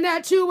 and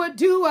that you would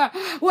do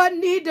what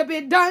need to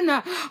be done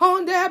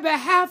on their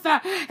behalf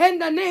in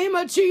the name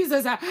of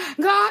Jesus.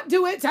 God,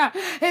 do it.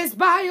 It's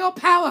by your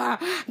power.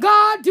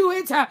 God, do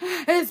it.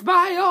 It's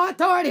by your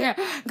authority.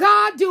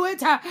 God, do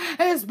it.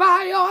 It's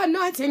by your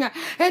anointing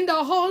in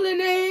the holy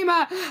name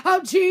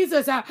of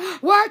Jesus.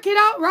 Work it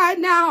out right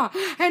now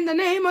in the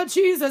name of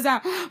Jesus.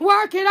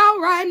 Work it out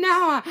right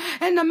now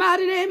in the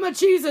mighty name of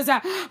Jesus.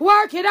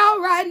 Work it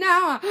out right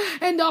now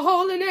in the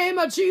holy name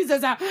of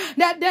Jesus.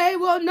 That they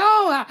will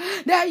know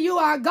that you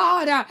are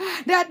God.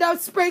 That the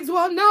Spriggs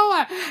will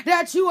know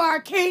that you are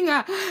King.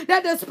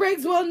 That the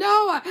Spriggs will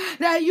know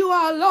that you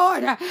are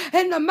Lord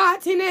in the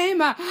mighty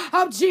name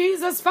of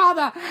Jesus,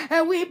 Father.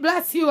 And we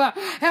bless you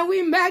and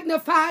we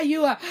magnify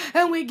you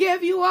and we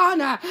give you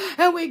honor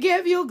and we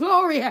give you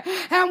glory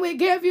and we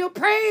give you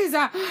praise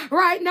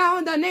right now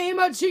in the name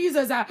of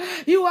Jesus.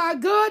 You are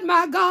good,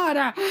 my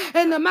God,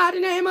 in the mighty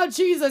name of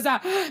Jesus.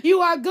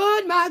 You are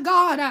good, my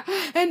God,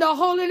 in the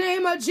holy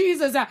name of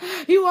Jesus.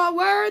 You are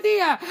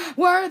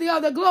worthy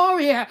of the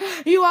glory.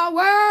 You are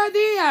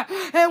worthy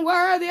and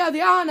worthy of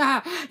the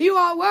honor. You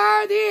are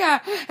worthy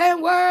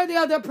and worthy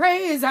of the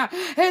praise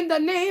in the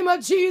name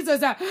of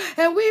Jesus.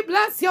 And we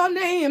bless your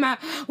name.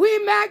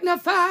 We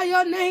magnify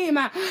your name.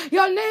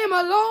 Your name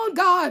alone,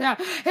 God,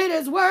 it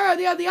is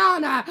worthy of the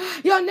honor.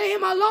 Your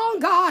name alone,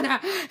 God,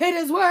 it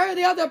is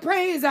worthy of the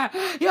praise.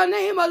 Your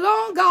name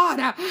alone,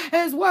 God,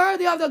 is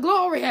worthy of the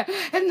glory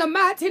in the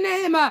mighty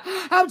name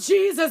of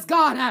Jesus,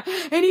 God.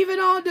 And even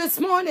on this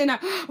morning,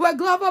 where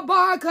Glover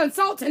Bar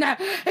Consulting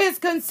is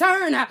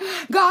concerned,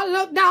 God,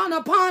 look down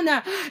upon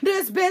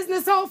this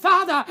business, oh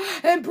Father,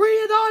 and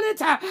breathe on it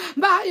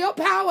by your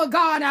power,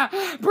 God.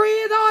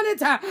 Breathe on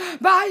it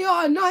by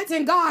your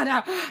anointing,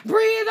 God.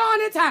 Breathe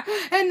on it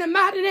in the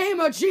mighty name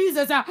of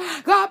Jesus.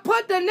 God,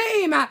 put the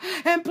name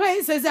in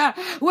places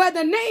where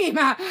the name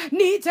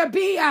need to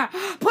be.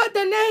 Put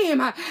the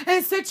name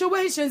in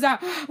situations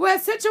where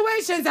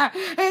situations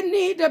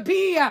need to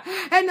be.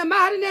 In the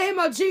mighty name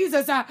of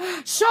Jesus,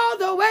 show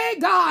the way,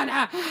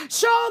 God.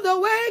 Show the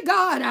way,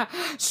 God.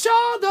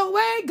 Show the way,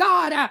 way,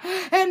 God,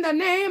 in the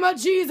name of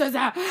Jesus.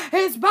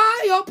 It's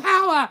by your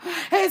power.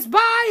 It's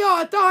by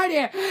your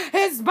authority.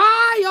 It's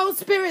by your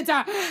spirit.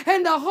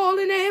 In the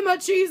holy name of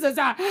Jesus.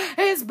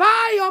 It's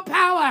by your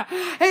power.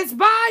 It's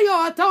by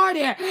your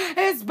authority.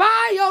 It's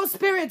by your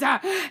spirit.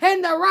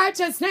 In the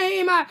righteous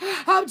name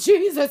of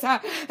Jesus.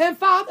 And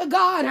Father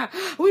God,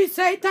 we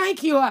say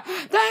thank you.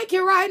 Thank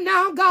you right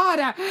now,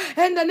 God.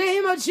 In the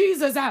name of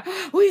Jesus.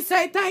 We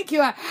say thank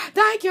you.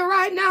 Thank you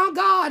right now,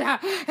 God.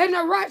 In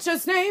the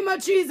righteous name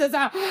of Jesus.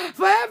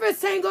 For every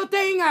single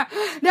thing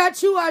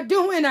that you are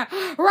doing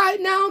right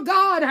now,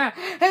 God.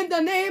 In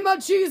the name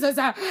of Jesus.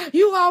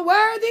 You are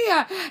worthy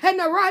in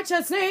the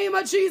righteous name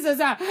of Jesus.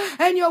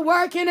 And you're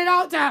working it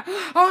out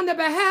on the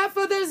behalf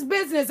of this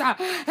business.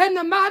 In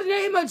the mighty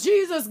name of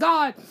Jesus,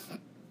 God.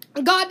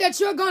 God, that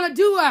you're going to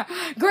do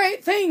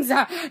great things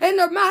in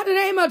the mighty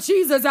name of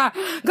Jesus.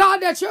 God,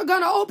 that you're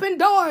going to open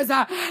doors.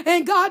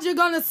 And God, you're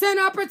going to send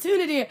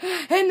opportunity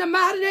in the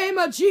mighty name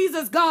of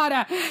Jesus, God.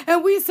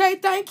 And we say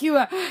thank you.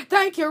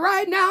 Thank you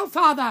right now,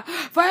 Father,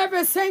 for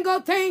every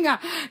single thing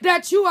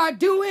that you are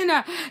doing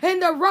in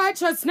the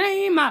righteous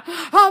name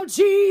of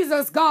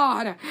Jesus,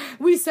 God.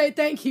 We say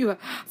thank you,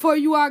 for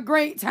you are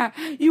great.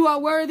 You are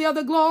worthy of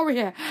the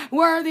glory,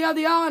 worthy of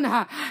the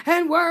honor,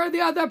 and worthy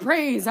of the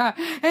praise.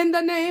 In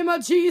the name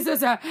of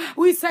Jesus,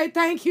 we say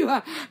thank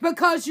you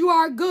because you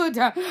are good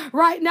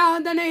right now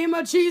in the name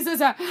of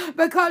Jesus,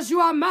 because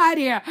you are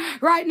mighty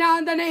right now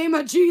in the name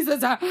of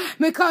Jesus,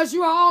 because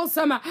you are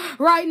awesome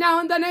right now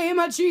in the name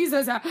of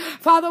Jesus.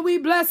 Father, we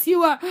bless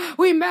you,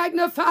 we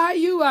magnify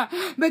you,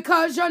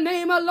 because your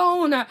name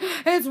alone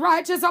is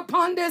righteous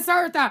upon this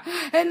earth,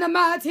 in the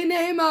mighty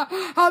name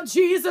of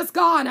Jesus,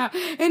 God.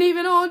 And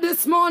even on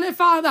this morning,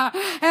 Father,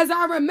 as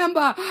I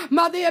remember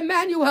Mother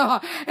Emmanuel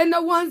and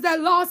the ones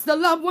that lost the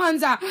loved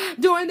ones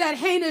during that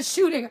heinous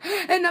shooting,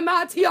 in the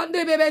mighty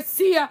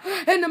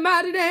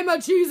name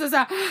of Jesus,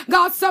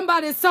 God,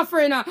 somebody's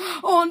suffering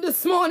on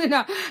this morning.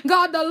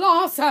 God, the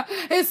loss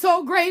is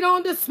so great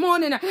on this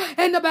morning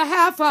in the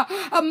behalf of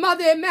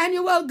Mother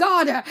Emmanuel,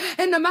 God,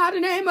 in the mighty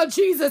name of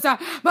Jesus.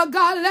 But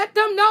God, let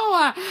them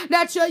know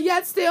that you're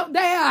yet still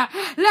there.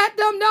 Let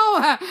them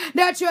know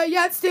that you're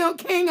yet still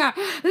King.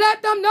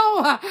 Let them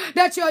know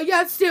that you're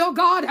yet still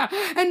God.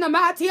 In the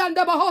mighty in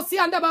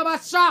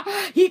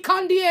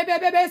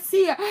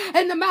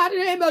the mighty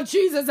name of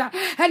Jesus.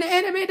 And the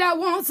enemy that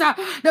wants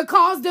to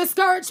cause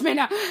discouragement,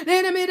 the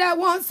enemy that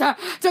wants to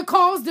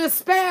cause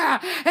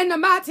despair, in the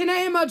mighty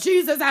name of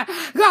Jesus,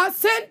 God,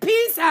 send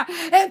peace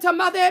into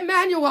Mother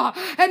Emmanuel,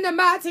 in the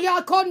mighty in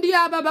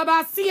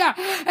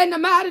the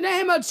mighty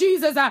name of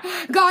Jesus.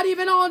 God,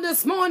 even on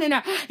this morning,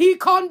 in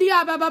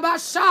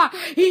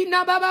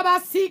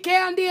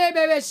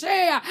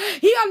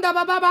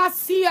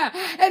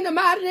the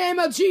mighty name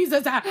of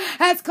Jesus,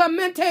 as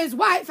Clemente's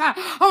wife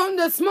on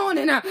this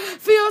morning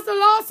feels the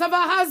loss of her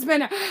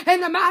husband,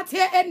 in the mighty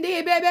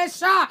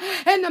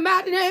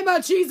name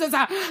of Jesus.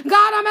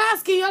 God, I'm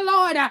asking you,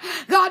 Lord,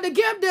 God, to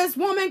give this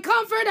woman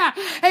comfort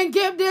and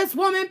give this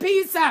woman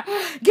peace.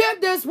 Give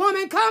this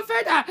woman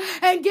comfort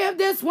and give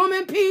this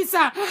woman peace.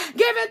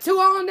 Give it to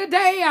her on the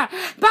day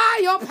by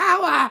your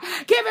power.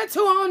 Give it to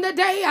her on the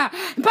day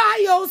by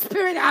your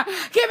spirit.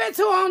 Give it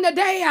to her on the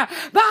day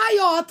by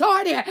your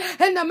authority,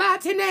 in the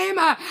mighty name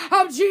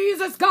of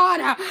Jesus, God.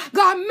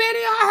 God,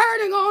 many are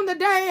hurting on the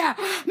day.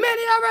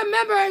 Many are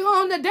remembering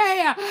on the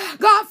day.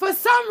 God, for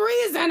some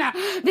reason,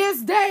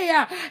 this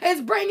day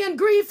is bringing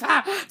grief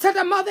to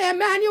the Mother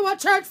Emmanuel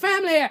Church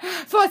family.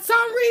 For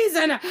some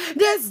reason,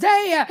 this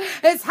day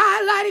is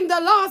highlighting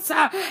the loss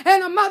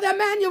in a Mother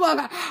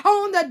Emmanuel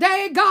on the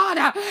day, God,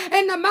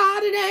 in the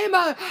mighty name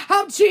of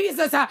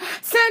Jesus.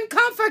 Send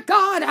comfort,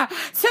 God.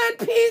 Send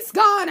peace,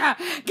 God.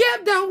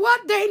 Give them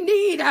what they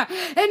need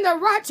in the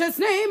righteous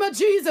name of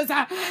Jesus.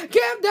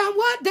 Give them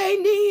what they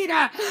need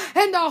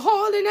in the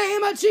holy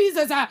name of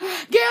Jesus.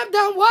 Give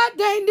them what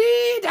they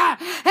need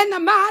in the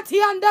mighty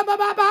in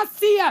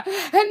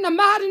the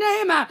mighty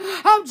name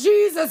of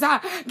Jesus.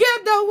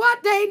 Give them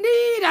what they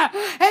need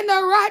in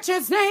the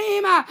righteous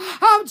name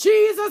of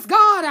Jesus,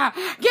 God.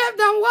 Give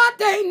them what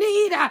they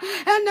need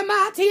in the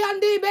mighty in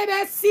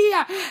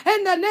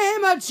the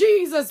name of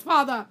Jesus,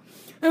 Father.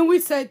 And we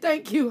say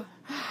thank you.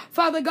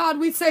 Father God,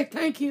 we say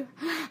thank you,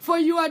 for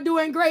you are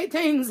doing great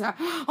things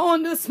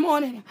on this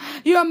morning.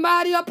 You're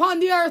mighty upon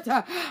the earth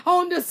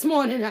on this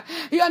morning.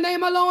 Your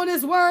name alone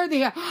is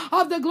worthy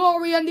of the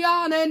glory and the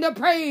honor and the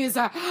praise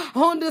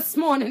on this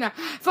morning.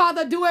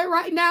 Father, do it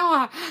right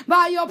now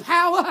by your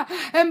power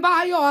and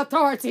by your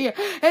authority.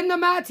 In the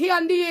mighty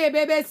in the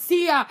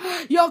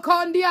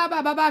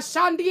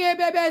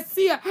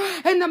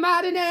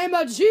mighty name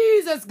of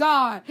Jesus,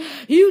 God,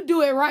 you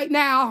do it right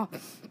now.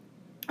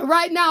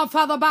 Right now,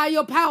 Father, by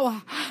your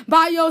power,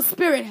 by your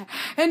spirit,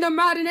 in the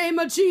mighty name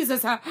of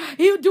Jesus,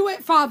 you do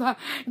it, Father.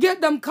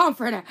 Give them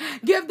comfort.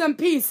 Give them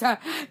peace.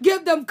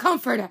 Give them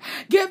comfort.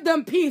 Give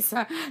them peace.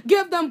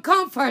 Give them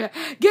comfort.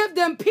 Give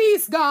them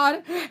peace,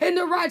 God, in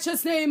the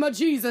righteous name of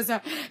Jesus.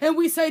 And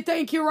we say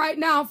thank you right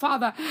now,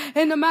 Father,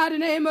 in the mighty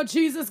name of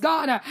Jesus,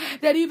 God,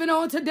 that even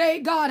on today,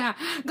 God,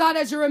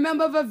 as you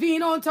remember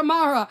Vivine on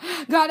tomorrow,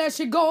 God, as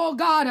she go,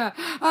 God,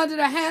 under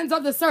the hands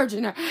of the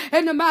surgeon,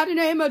 in the mighty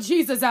name of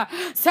Jesus,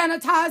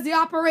 sanitize the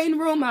operating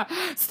room,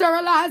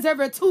 sterilize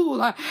every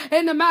tool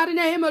in the mighty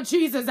name of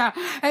Jesus.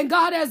 And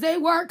God, as they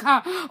work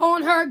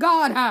on her,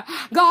 God,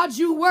 God,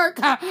 you work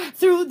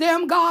through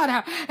them,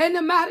 God, in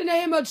the mighty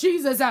name of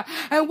Jesus.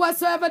 And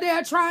whatsoever they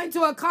are trying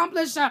to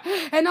accomplish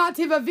in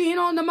Auntie Vivine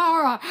on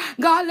tomorrow,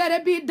 God, let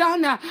it be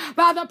done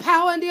by the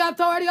power and the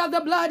authority of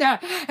the blood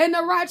in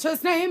the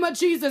righteous name of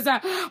Jesus.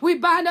 We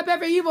bind up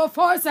every evil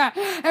force,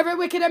 every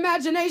wicked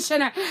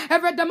imagination,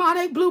 every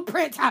demonic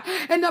blueprint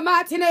in the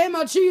mighty name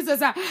of Jesus.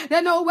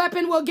 That no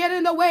weapon will get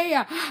in the way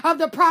of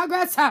the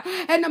progress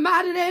in the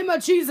mighty name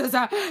of Jesus.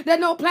 That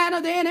no plan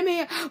of the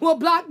enemy will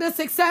block the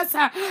success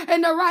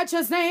in the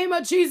righteous name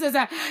of Jesus.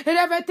 That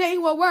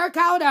everything will work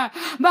out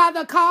by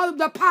the call of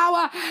the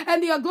power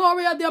and the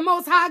glory of the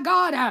Most High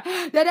God.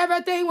 That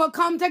everything will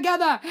come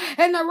together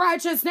in the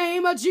righteous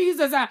name of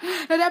Jesus.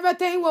 That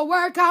everything will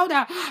work out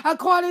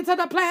according to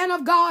the plan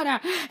of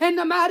God in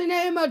the mighty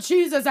name of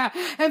Jesus.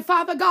 And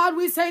Father God,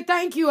 we say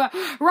thank you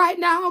right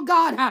now,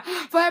 God,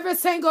 for every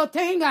single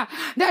thing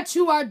that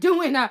you are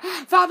doing.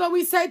 Father,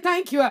 we say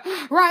thank you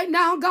right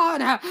now,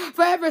 God,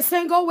 for every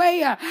single way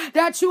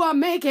that you are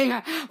making.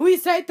 We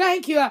say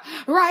thank you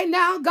right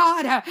now,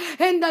 God,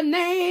 in the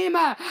name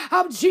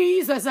of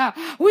Jesus.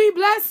 We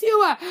bless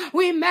you.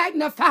 We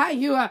magnify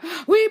you.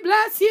 We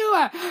bless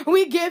you.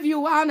 We give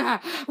you honor.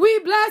 We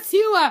bless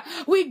you.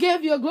 We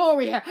give you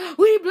glory.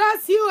 We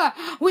bless you.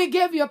 We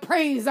give you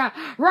praise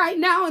right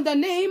now in the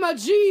name of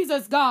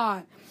Jesus,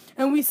 God.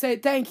 And we say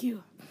thank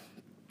you.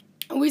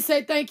 We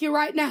say thank you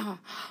right now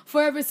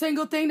for every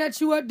single thing that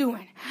you are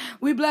doing.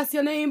 We bless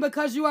your name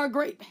because you are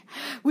great.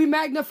 We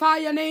magnify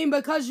your name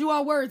because you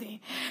are worthy.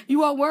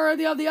 You are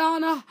worthy of the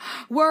honor,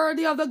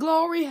 worthy of the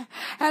glory,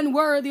 and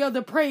worthy of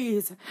the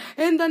praise.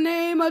 In the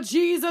name of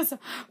Jesus,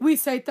 we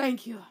say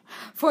thank you.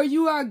 For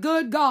you are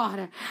good,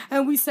 God.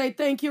 And we say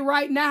thank you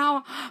right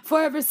now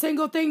for every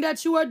single thing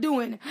that you are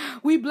doing.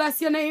 We bless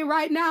your name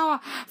right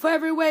now for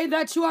every way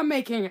that you are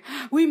making.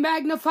 We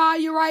magnify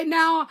you right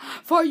now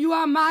for you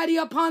are mighty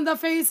upon the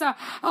face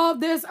of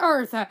this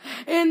earth.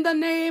 In the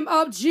name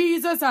of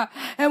Jesus.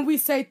 And we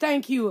say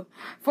thank you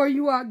for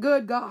you are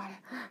good, God.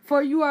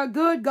 For you are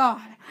good,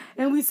 God.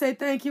 And we say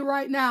thank you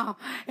right now.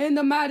 In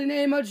the mighty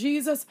name of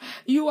Jesus,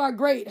 you are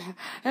great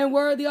and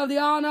worthy of the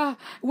honor,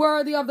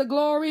 worthy of the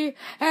glory,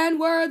 and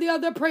worthy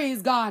of the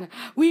praise, God.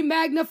 We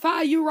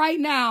magnify you right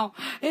now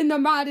in the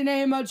mighty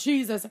name of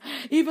Jesus.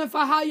 Even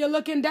for how you're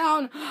looking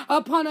down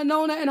upon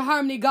Anona and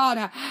Harmony, God.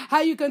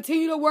 How you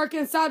continue to work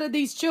inside of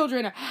these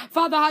children.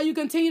 Father, how you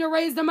continue to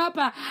raise them up.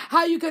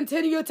 How you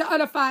continue to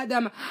edify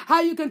them.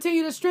 How you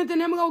continue to strengthen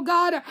them, oh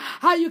God.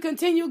 How you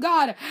continue,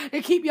 God,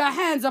 to keep your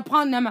hands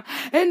upon them.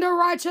 In the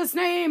righteous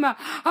name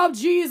of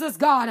Jesus,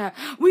 God.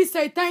 We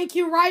say thank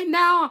you right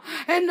now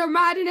in the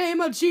mighty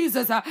name of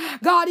Jesus.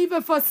 God,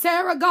 even for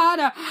Sarah,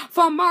 God,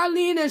 for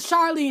Marlene and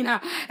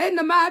Charlene, in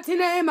the mighty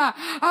name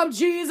of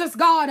Jesus,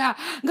 God.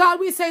 God,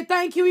 we say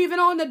thank you even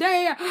on the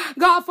day,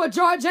 God, for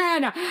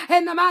Georgiana,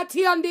 in the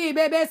mighty andi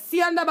baby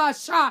sianda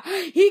basha.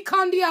 He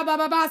kandia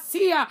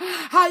bababasia.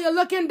 How you're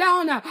looking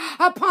down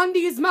upon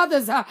these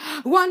mothers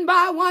one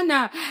by one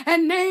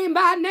and name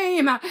by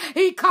name.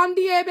 He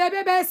kandia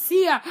baby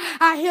sia.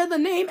 I hear the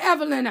name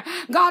Evelyn.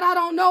 God, I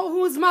don't know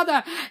whose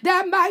mother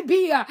that might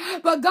be,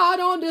 but God,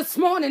 on this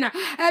morning,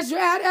 as you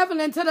add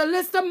Evelyn to the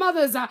list of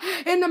mothers,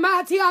 in the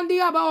mighty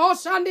andia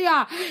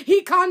baoshandia,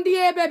 he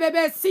kandie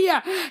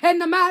bebebesia, in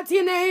the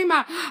mighty name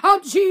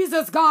of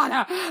Jesus,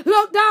 God,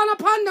 look down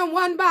upon them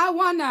one by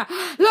one,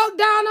 look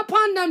down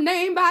upon them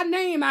name by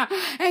name,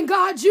 and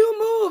God, you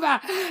move,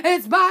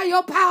 it's by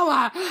your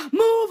power,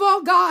 move,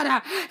 oh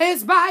God,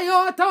 it's by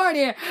your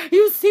authority.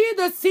 You see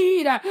the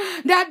seed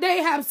that they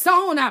have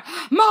sown,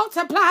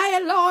 multiply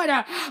it, Lord,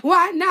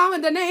 right now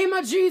in the name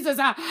of Jesus.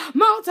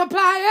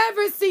 Multiply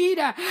every seed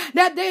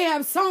that they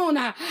have sown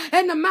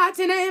in the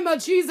mighty name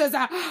of Jesus.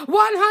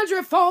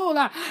 100-fold.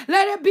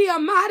 Let it be a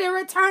mighty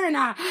return.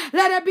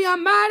 Let it be a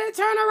mighty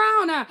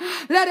turnaround.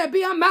 Let it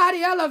be a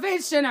mighty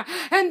elevation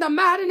in the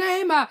mighty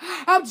name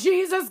of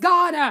Jesus,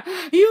 God.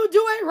 You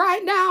do it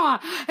right now.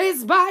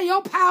 It's by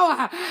your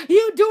power.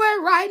 You do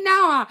it right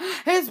now.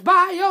 It's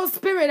by your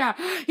spirit.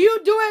 You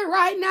do it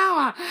right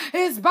now.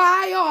 It's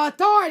by your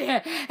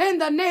authority in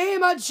the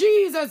name of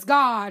Jesus,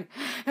 God.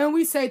 And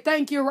we say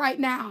thank you right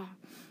now.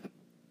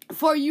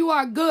 For you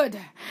are good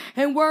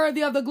and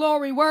worthy of the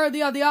glory,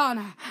 worthy of the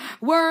honor,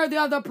 worthy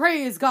of the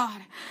praise,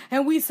 God.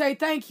 And we say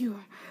thank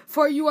you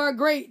for you are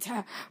great.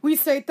 We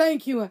say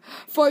thank you,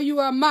 for you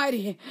are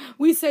mighty.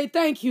 We say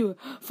thank you,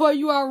 for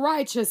you are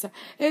righteous.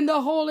 In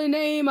the holy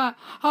name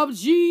of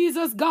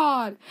Jesus,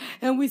 God.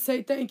 And we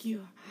say thank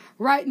you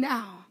right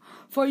now,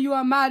 for you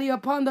are mighty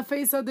upon the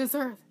face of this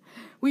earth.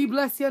 We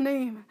bless your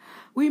name.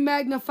 We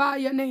magnify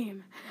your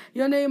name.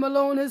 Your name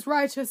alone is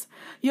righteous.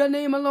 Your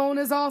name alone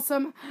is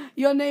awesome.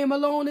 Your name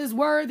alone is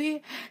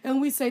worthy.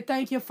 And we say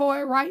thank you for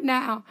it right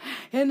now.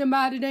 In the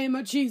mighty name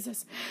of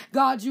Jesus.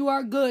 God, you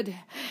are good.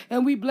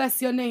 And we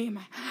bless your name.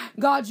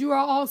 God, you are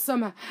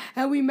awesome.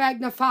 And we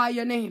magnify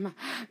your name.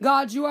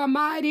 God, you are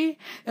mighty.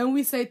 And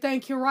we say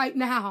thank you right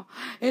now.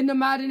 In the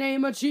mighty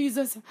name of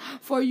Jesus.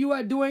 For you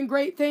are doing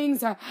great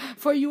things.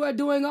 For you are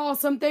doing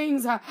awesome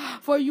things.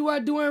 For you are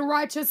doing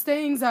righteous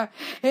things.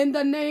 In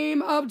the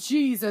name of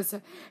Jesus.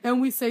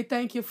 And we say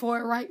thank you for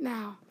it right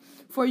now.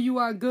 For you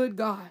are good,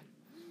 God.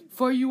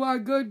 For you are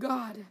good,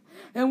 God.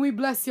 And we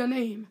bless your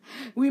name.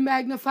 We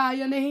magnify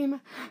your name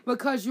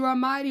because you are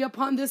mighty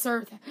upon this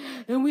earth.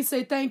 And we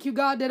say thank you,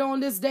 God, that on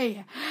this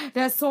day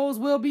that souls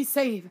will be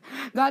saved.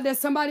 God, that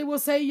somebody will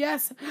say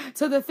yes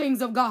to the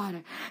things of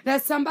God.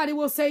 That somebody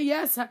will say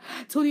yes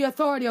to the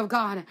authority of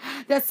God.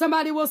 That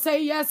somebody will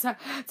say yes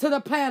to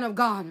the plan of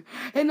God.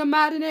 In the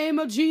mighty name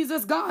of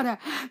Jesus, God,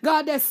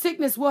 God, that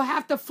sickness will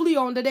have to flee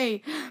on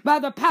today by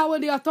the power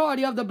and the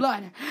authority of the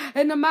blood.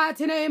 In the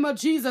mighty name of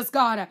Jesus,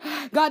 God,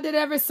 God, that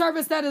every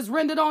service that is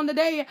rendered on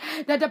today,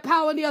 that the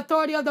power and the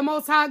authority of the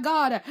Most High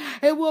God,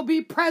 it will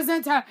be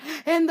present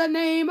in the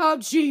name of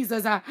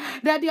Jesus.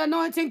 That the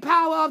anointing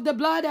power of the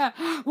blood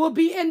will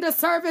be in the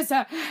service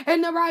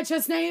in the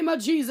righteous name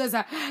of Jesus.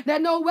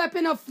 That no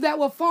weapon that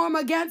will form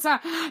against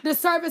the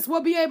service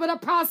will be able to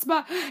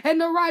prosper in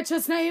the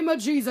righteous name of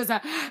Jesus.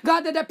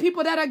 God, that the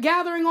people that are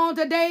gathering on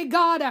today,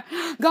 God,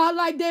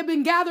 like they've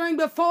been gathering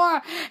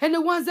before, and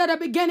the ones that are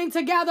beginning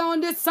to gather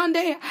on this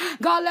Sunday,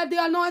 God, let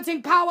the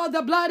anointing power of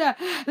the blood,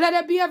 let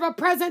it be ever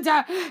present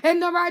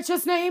in the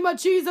righteous name of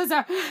Jesus,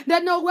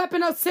 that no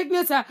weapon of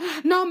sickness,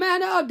 no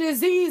manner of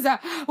disease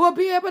will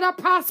be able to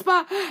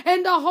prosper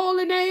in the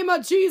holy name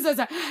of Jesus,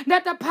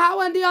 that the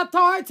power and the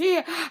authority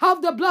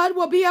of the blood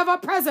will be ever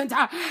present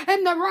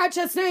in the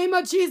righteous name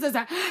of Jesus,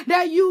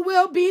 that you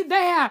will be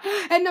there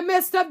in the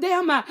midst of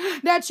them,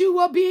 that you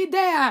will be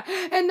there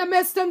in the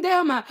midst of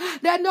them,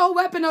 that no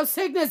weapon of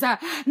sickness,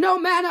 no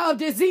manner of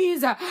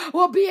disease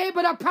will be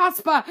able to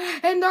prosper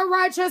in the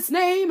righteous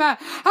name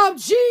of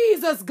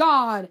Jesus,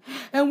 God.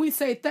 And we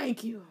say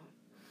thank you.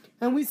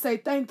 And we say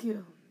thank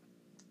you.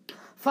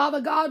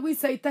 Father God, we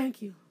say thank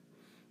you.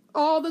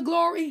 All the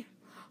glory,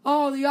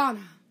 all the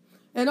honor,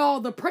 and all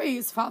the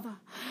praise, Father.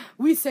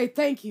 We say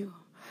thank you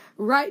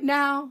right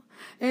now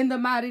in the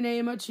mighty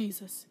name of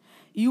Jesus.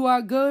 You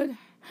are good.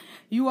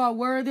 You are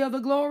worthy of the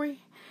glory.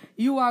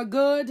 You are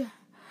good.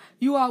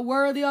 You are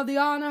worthy of the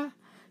honor.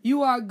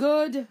 You are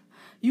good.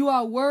 You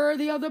are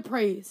worthy of the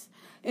praise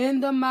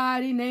in the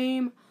mighty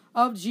name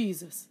of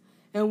Jesus.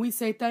 And we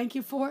say thank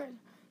you for it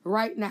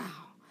right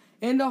now.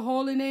 In the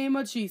holy name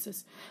of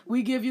Jesus,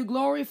 we give you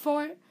glory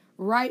for it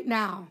right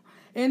now.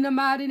 In the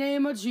mighty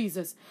name of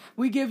Jesus,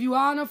 we give you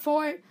honor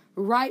for it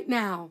right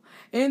now.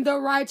 In the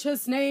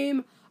righteous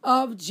name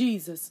of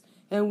Jesus.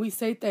 And we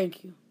say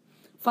thank you.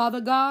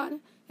 Father God,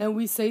 and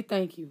we say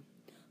thank you.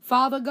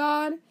 Father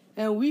God,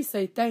 and we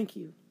say thank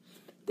you.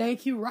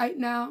 Thank you right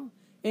now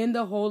in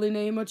the holy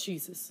name of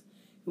Jesus.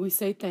 We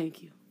say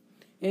thank you.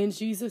 In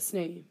Jesus'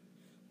 name,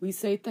 we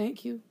say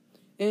thank you.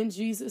 In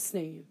Jesus'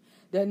 name,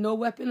 that no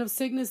weapon of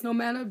sickness, no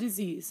manner of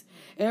disease,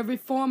 every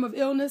form of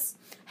illness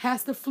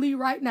has to flee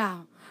right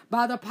now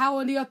by the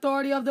power and the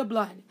authority of the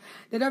blood.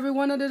 That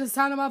everyone under the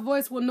sound of my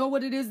voice will know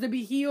what it is to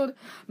be healed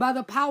by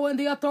the power and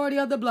the authority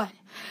of the blood.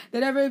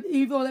 That every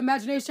evil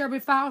imagination,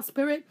 every foul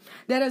spirit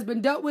that has been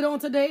dealt with on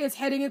today is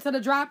heading into the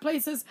dry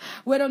places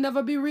where it'll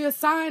never be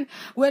reassigned,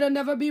 where it'll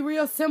never be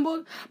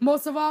reassembled.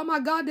 Most of all,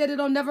 my God, that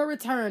it'll never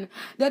return.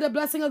 That the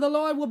blessing of the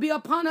Lord will be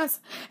upon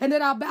us, and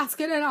that our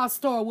basket and our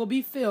store will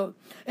be filled.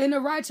 In the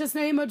righteous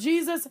name of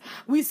Jesus,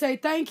 we say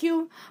thank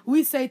you.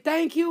 We say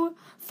thank you.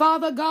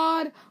 Father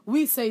God,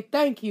 we say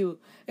thank you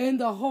in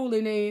the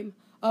holy name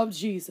of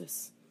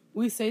Jesus.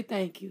 We say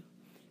thank you.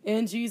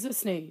 In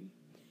Jesus' name.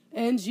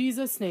 In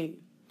Jesus' name,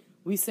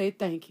 we say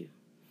thank you.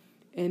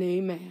 And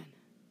amen.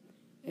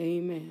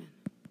 Amen.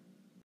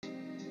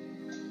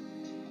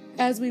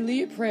 As we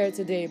lead prayer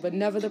today, but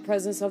never the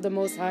presence of the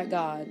Most High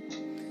God,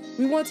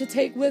 we want to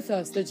take with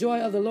us the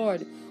joy of the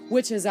Lord,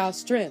 which is our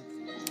strength,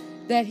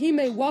 that he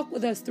may walk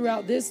with us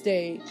throughout this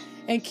day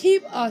and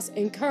keep us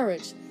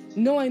encouraged,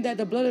 knowing that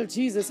the blood of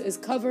Jesus is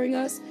covering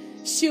us,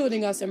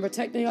 shielding us, and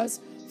protecting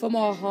us from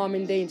all harm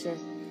and danger.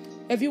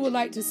 If you would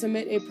like to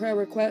submit a prayer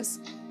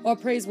request or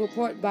praise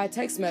report by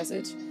text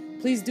message,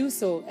 please do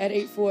so at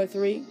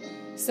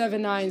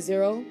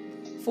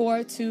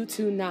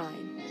 843-790-4229.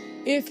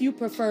 If you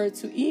prefer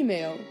to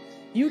email,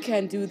 you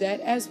can do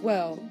that as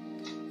well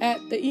at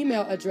the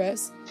email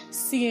address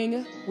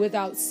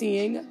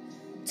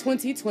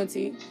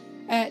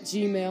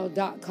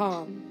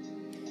seeingwithoutseeing2020@gmail.com.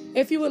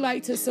 If you would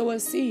like to sow a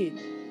seed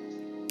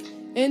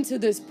into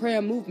this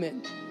prayer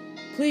movement,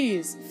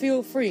 please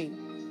feel free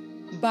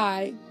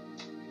by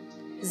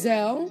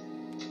Zelle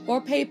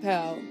or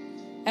PayPal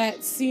at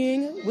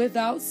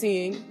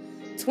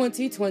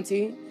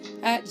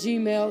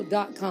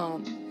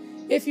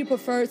seeingwithoutseeing2020@gmail.com. If you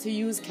prefer to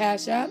use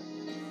Cash App,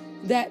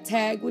 that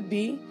tag would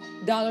be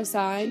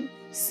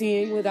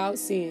 $seeing without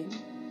seeing.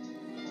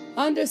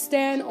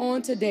 Understand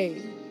on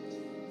today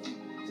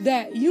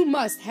that you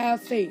must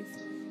have faith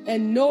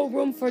and no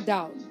room for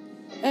doubt.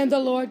 And the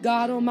Lord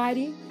God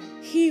Almighty,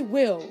 He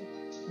will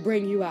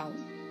bring you out.